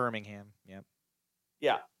was in Birmingham, yep.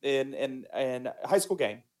 Yeah, in a high school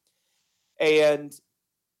game. And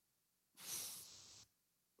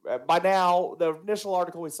by now, the initial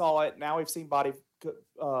article, we saw it. Now we've seen body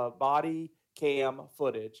cam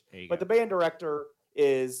footage. But the band director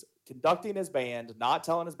is conducting his band, not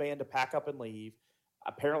telling his band to pack up and leave.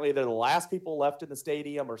 Apparently, they're the last people left in the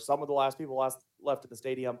stadium, or some of the last people left in the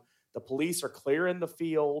stadium. The police are clearing the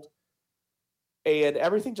field, and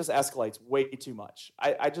everything just escalates way too much.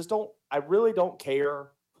 I really don't care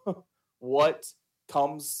what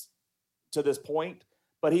comes to this point,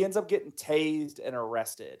 but he ends up getting tased and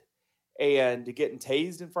arrested, and getting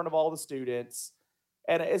tased in front of all the students.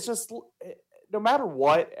 And it's just, no matter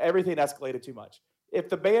what, everything escalated too much. If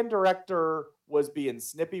the band director was being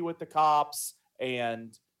snippy with the cops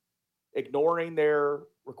and ignoring their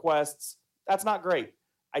requests, that's not great.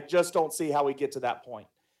 I just don't see how we get to that point.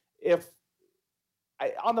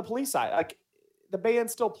 On the police side, the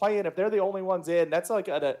band's still playing. If they're the only ones in, that's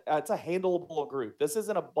it's a handleable group. This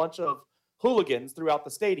isn't a bunch of hooligans throughout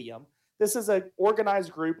the stadium. This is an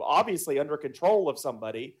organized group, obviously under control of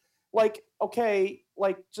somebody.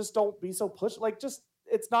 Just don't be so pushed.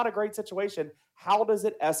 It's not a great situation. How does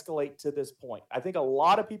it escalate to this point? I think a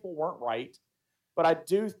lot of people weren't right, but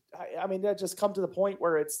that just come to the point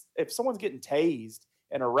where if someone's getting tased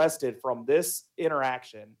and arrested from this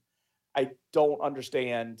interaction, I don't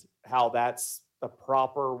understand how that's the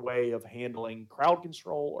proper way of handling crowd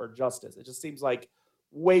control or justice. It just seems like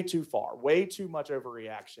way too far, way too much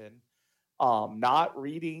overreaction. Not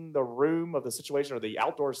reading the room of the situation or the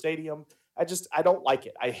outdoor stadium. I don't like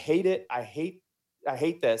it. I hate it. I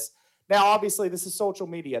hate this. Now, obviously, this is social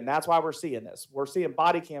media, and that's why we're seeing this. We're seeing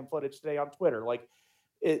body cam footage today on Twitter.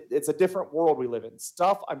 It's a different world we live in.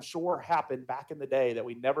 Stuff I'm sure happened back in the day that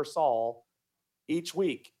we never saw each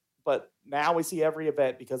week, but now we see every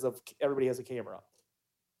event because of everybody has a camera.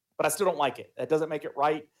 But I still don't like it. That doesn't make it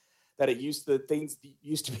right. Things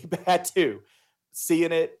used to be bad too.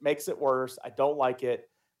 Seeing it makes it worse. I don't like it.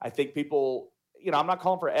 I think people, I'm not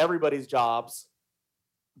calling for everybody's jobs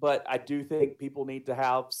But I do think people need to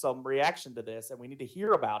have some reaction to this, and we need to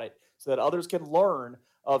hear about it so that others can learn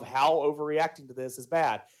of how overreacting to this is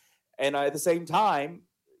bad. And at the same time,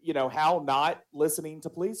 how not listening to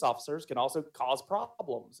police officers can also cause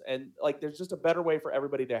problems. And like, there's just a better way for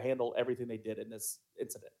everybody to handle everything they did in this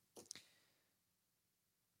incident.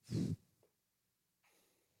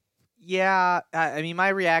 Yeah, I mean, my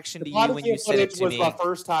reaction The to you body when cam you said it footage to was my me,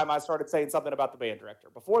 first time I started saying something about the band director.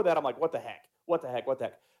 Before that, I'm like, what the heck? What the heck? What the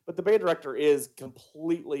heck? But the band director is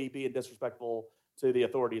completely being disrespectful to the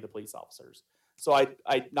authority of the police officers. So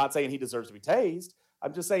I'm not saying he deserves to be tased.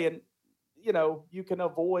 I'm just saying, you can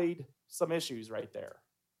avoid some issues right there.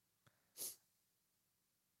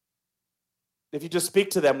 If you just speak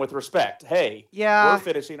to them with respect, hey, yeah, we're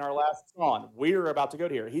finishing our last song. We're about to go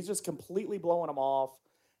to here. He's just completely blowing them off.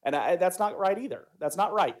 And that's not right either. That's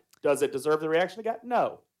not right. Does it deserve the reaction it got?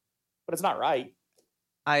 No, but it's not right.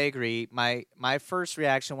 I agree. My first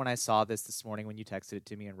reaction when I saw this morning, when you texted it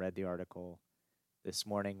to me and read the article this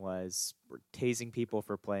morning, was we're tasing people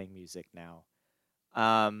for playing music now.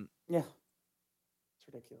 Yeah, it's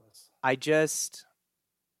ridiculous.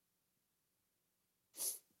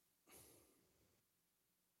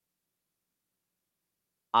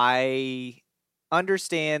 I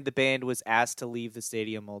understand the band was asked to leave the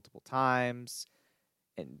stadium multiple times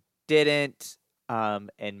and didn't.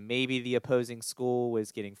 And maybe the opposing school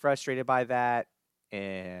was getting frustrated by that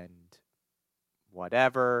and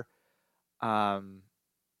whatever.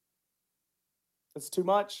 It's too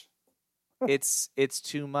much. It's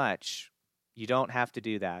too much. You don't have to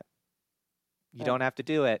do that. You don't have to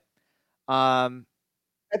do it. At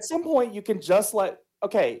some point, you can just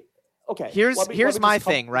okay. Here's my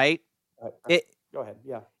thing, right? Go ahead.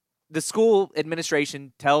 Yeah. The school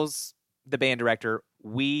administration tells the band director,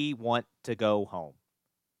 we want to go home.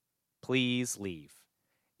 Please leave.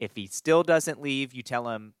 If he still doesn't leave, you tell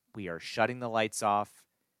him we are shutting the lights off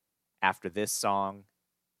after this song.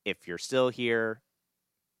 If you're still here,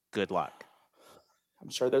 good luck. I'm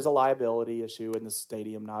sure there's a liability issue in the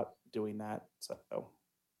stadium not doing that. So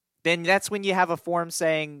then that's when you have a form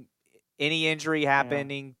saying any injury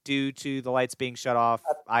happening due to the lights being shut off,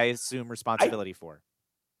 I assume responsibility for.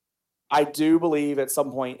 I do believe at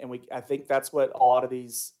some point, and I think that's what a lot of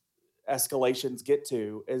these escalations get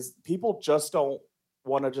to, is people just don't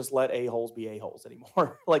want to just let a-holes be a-holes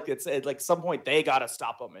anymore. Like it's like some point they got to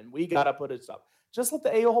stop them and we got to put it up. Just let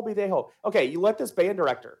the a-hole be the a-hole. Okay, you let this band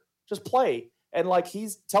director just play, and like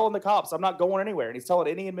he's telling the cops, I'm not going anywhere, and he's telling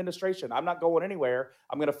any administration, I'm not going anywhere.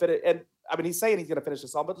 I'm going to fit it. And I mean, he's saying he's going to finish the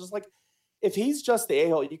song, but just like, if he's just the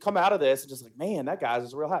a-hole, you come out of this and just like, man, that guy's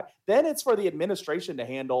is real high. Then it's for the administration to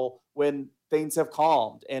handle when things have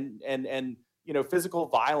calmed and physical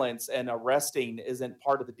violence and arresting isn't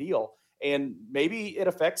part of the deal. And maybe it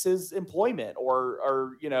affects his employment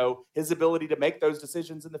or his ability to make those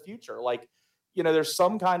decisions in the future. Like, there's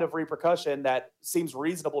some kind of repercussion that seems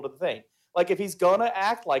reasonable to the thing. Like, if he's gonna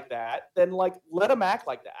act like that, then like let him act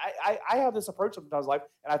like that. I have this approach sometimes in life,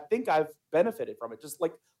 and I think I've benefited from it. Just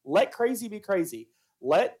like let crazy be crazy,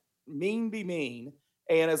 let mean be mean,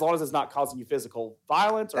 and as long as it's not causing you physical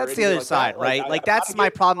violence. That's the other side, right? Like that's my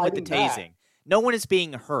problem with the tasing. Back. No one is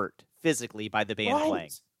being hurt physically by the band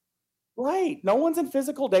playing. Right. No one's in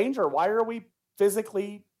physical danger. Why are we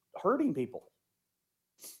physically hurting people?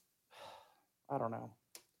 I don't know.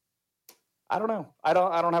 I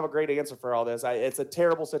don't have a great answer for all this. It's a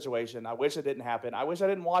terrible situation. I wish it didn't happen. I wish I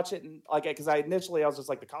didn't watch it, and because I was just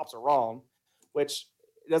like, the cops are wrong, which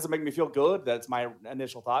doesn't make me feel good. That's my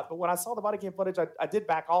initial thought. But when I saw the body cam footage, I did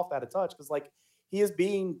back off that a touch, because like he is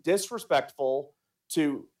being disrespectful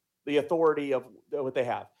to the authority of what they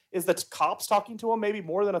have. Is the cops talking to him maybe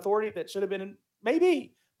more than authority that should have been?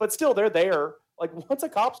 Maybe, but still, they're there. Like, once a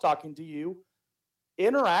cop's talking to you,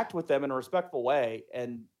 interact with them in a respectful way,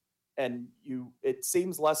 and it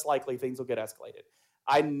seems less likely things will get escalated.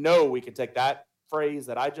 I know we can take that phrase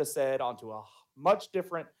that I just said onto a much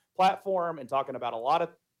different platform and talking about a lot of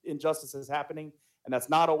injustices happening, and that's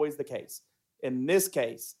not always the case. In this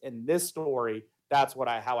case, in this story, that's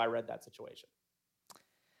how I read that situation.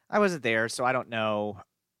 I wasn't there, so I don't know.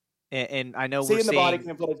 And I know seeing the body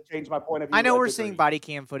cam footage changed my point of view. I know we're seeing body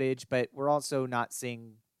cam footage, but we're also not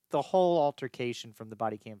seeing the whole altercation from the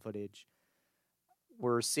body cam footage.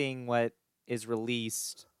 We're seeing what is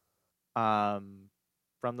released from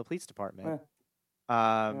the police department.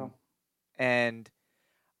 And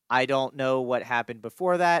I don't know what happened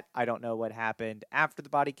before that. I don't know what happened after the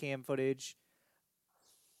body cam footage.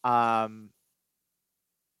 Yeah,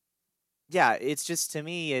 it's just, to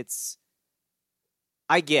me,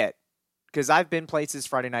 I get because I've been places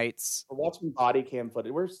Friday nights. We're watching body cam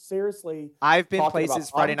footage. We're seriously. I've been talking places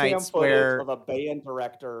about Friday body cam nights footage where of a band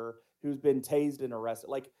director who's been tased and arrested.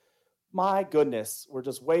 Like, my goodness, we're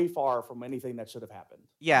just way far from anything that should have happened.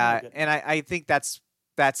 yeah, and I think that's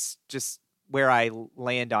just where I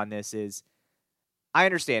land on this is I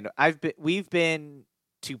understand. We've been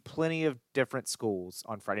to plenty of different schools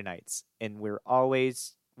on Friday nights, and we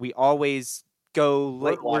always go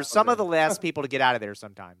late. We're some of the last people to get out of there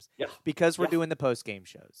sometimes because we're doing the post-game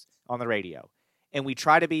shows on the radio, and we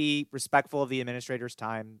try to be respectful of the administrator's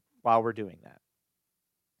time while we're doing that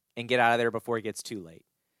and get out of there before it gets too late.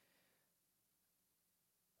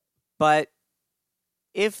 But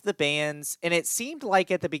if the bands, and it seemed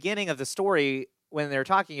like at the beginning of the story when they were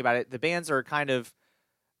talking about it, the bands are kind of,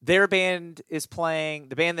 their band is playing,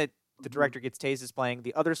 the band that the director gets tased is playing,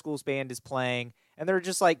 the other school's band is playing, and they're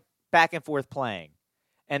just like back and forth playing.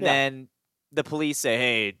 And then the police say,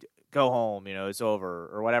 hey, go home, it's over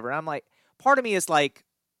or whatever. And I'm like, part of me is like,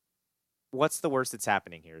 what's the worst that's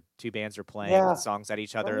happening here? Two bands are playing songs at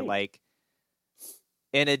each other. Right. Like,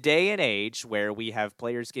 in a day and age where we have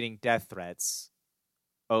players getting death threats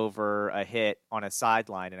over a hit on a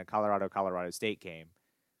sideline in a Colorado State game,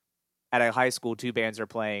 at a high school, two bands are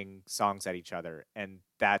playing songs at each other, and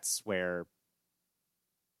that's where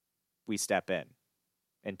we step in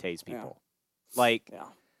and tase people. I'm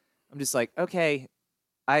just like, okay,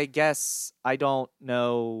 I guess I don't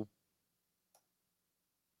know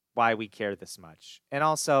why we care this much. And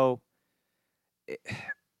also,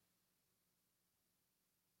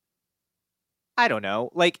 I don't know.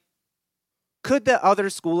 Like, could the other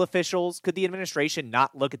school officials, could the administration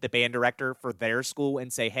not look at the band director for their school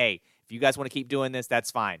and say, hey, if you guys want to keep doing this,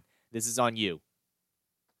 that's fine. This is on you.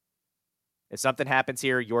 If something happens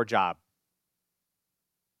here, your job.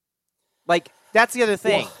 Like, that's the other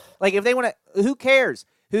thing. Yeah. Like, if they want to, who cares?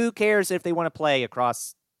 Who cares if they want to play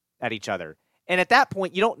across at each other? And at that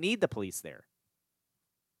point, you don't need the police there.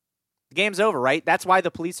 The game's over, right? That's why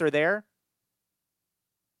the police are there.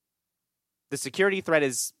 The security threat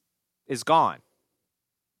is gone.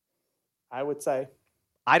 I would say.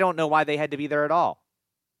 I don't know why they had to be there at all.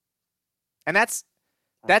 And that's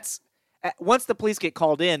once the police get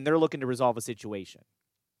called in, they're looking to resolve a situation.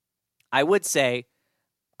 I would say,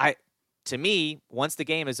 to me, once the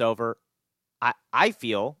game is over, I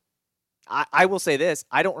feel, I will say this,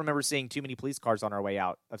 I don't remember seeing too many police cars on our way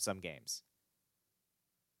out of some games.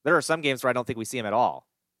 There are some games where I don't think we see them at all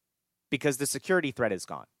because the security threat is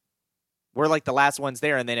gone. We're like the last ones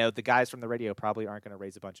there, and they know the guys from the radio probably aren't going to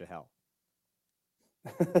raise a bunch of hell.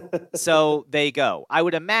 So they go. I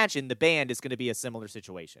would imagine the band is going to be a similar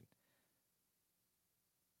situation.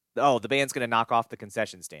 Oh, the band's going to knock off the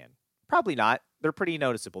concession stand. Probably not. They're pretty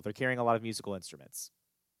noticeable. They're carrying a lot of musical instruments.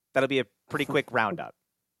 That'll be a pretty quick roundup.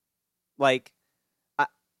 Like,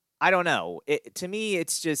 I don't know. To me,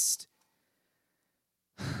 it's just...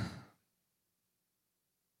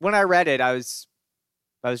 When I read it, I was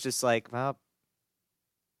just like, well...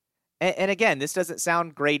 And again, this doesn't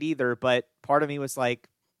sound great either, but part of me was like,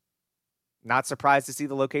 not surprised to see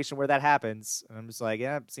the location where that happens. And I'm just like,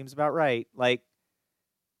 yeah, seems about right. Like,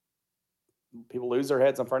 people lose their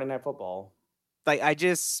heads on Friday Night Football. Like,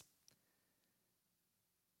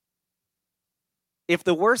 if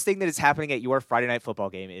the worst thing that is happening at your Friday Night Football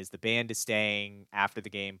game is the band is staying after the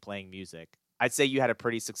game playing music, I'd say you had a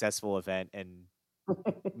pretty successful event and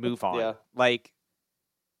move on. Yeah. Like,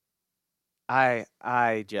 it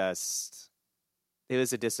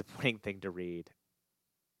was a disappointing thing to read.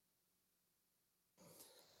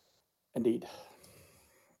 Indeed.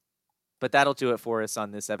 But that'll do it for us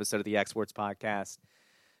on this episode of the Yak Sports Podcast.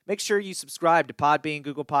 Make sure you subscribe to Podbean,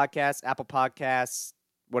 Google Podcasts, Apple Podcasts,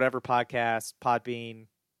 whatever podcast, Podbean.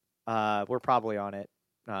 We're probably on it.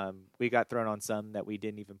 We got thrown on some that we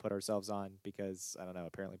didn't even put ourselves on because, I don't know,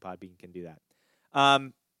 apparently Podbean can do that.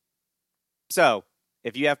 So,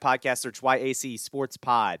 if you have podcasts, search YAC Sports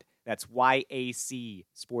Pod. That's YAC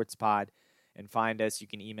Sports Pod. And find us. You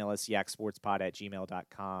can email us,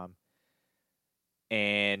 yaksportspod@gmail.com.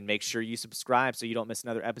 And make sure you subscribe so you don't miss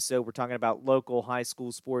another episode. We're talking about local high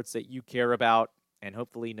school sports that you care about. And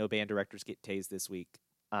hopefully no band directors get tased this week.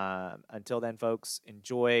 Until then, folks,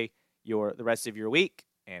 enjoy the rest of your week.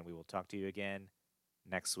 And we will talk to you again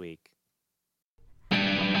next week.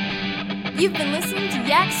 You've been listening to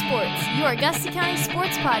Yak Sports, your Augusta County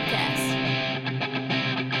sports podcast.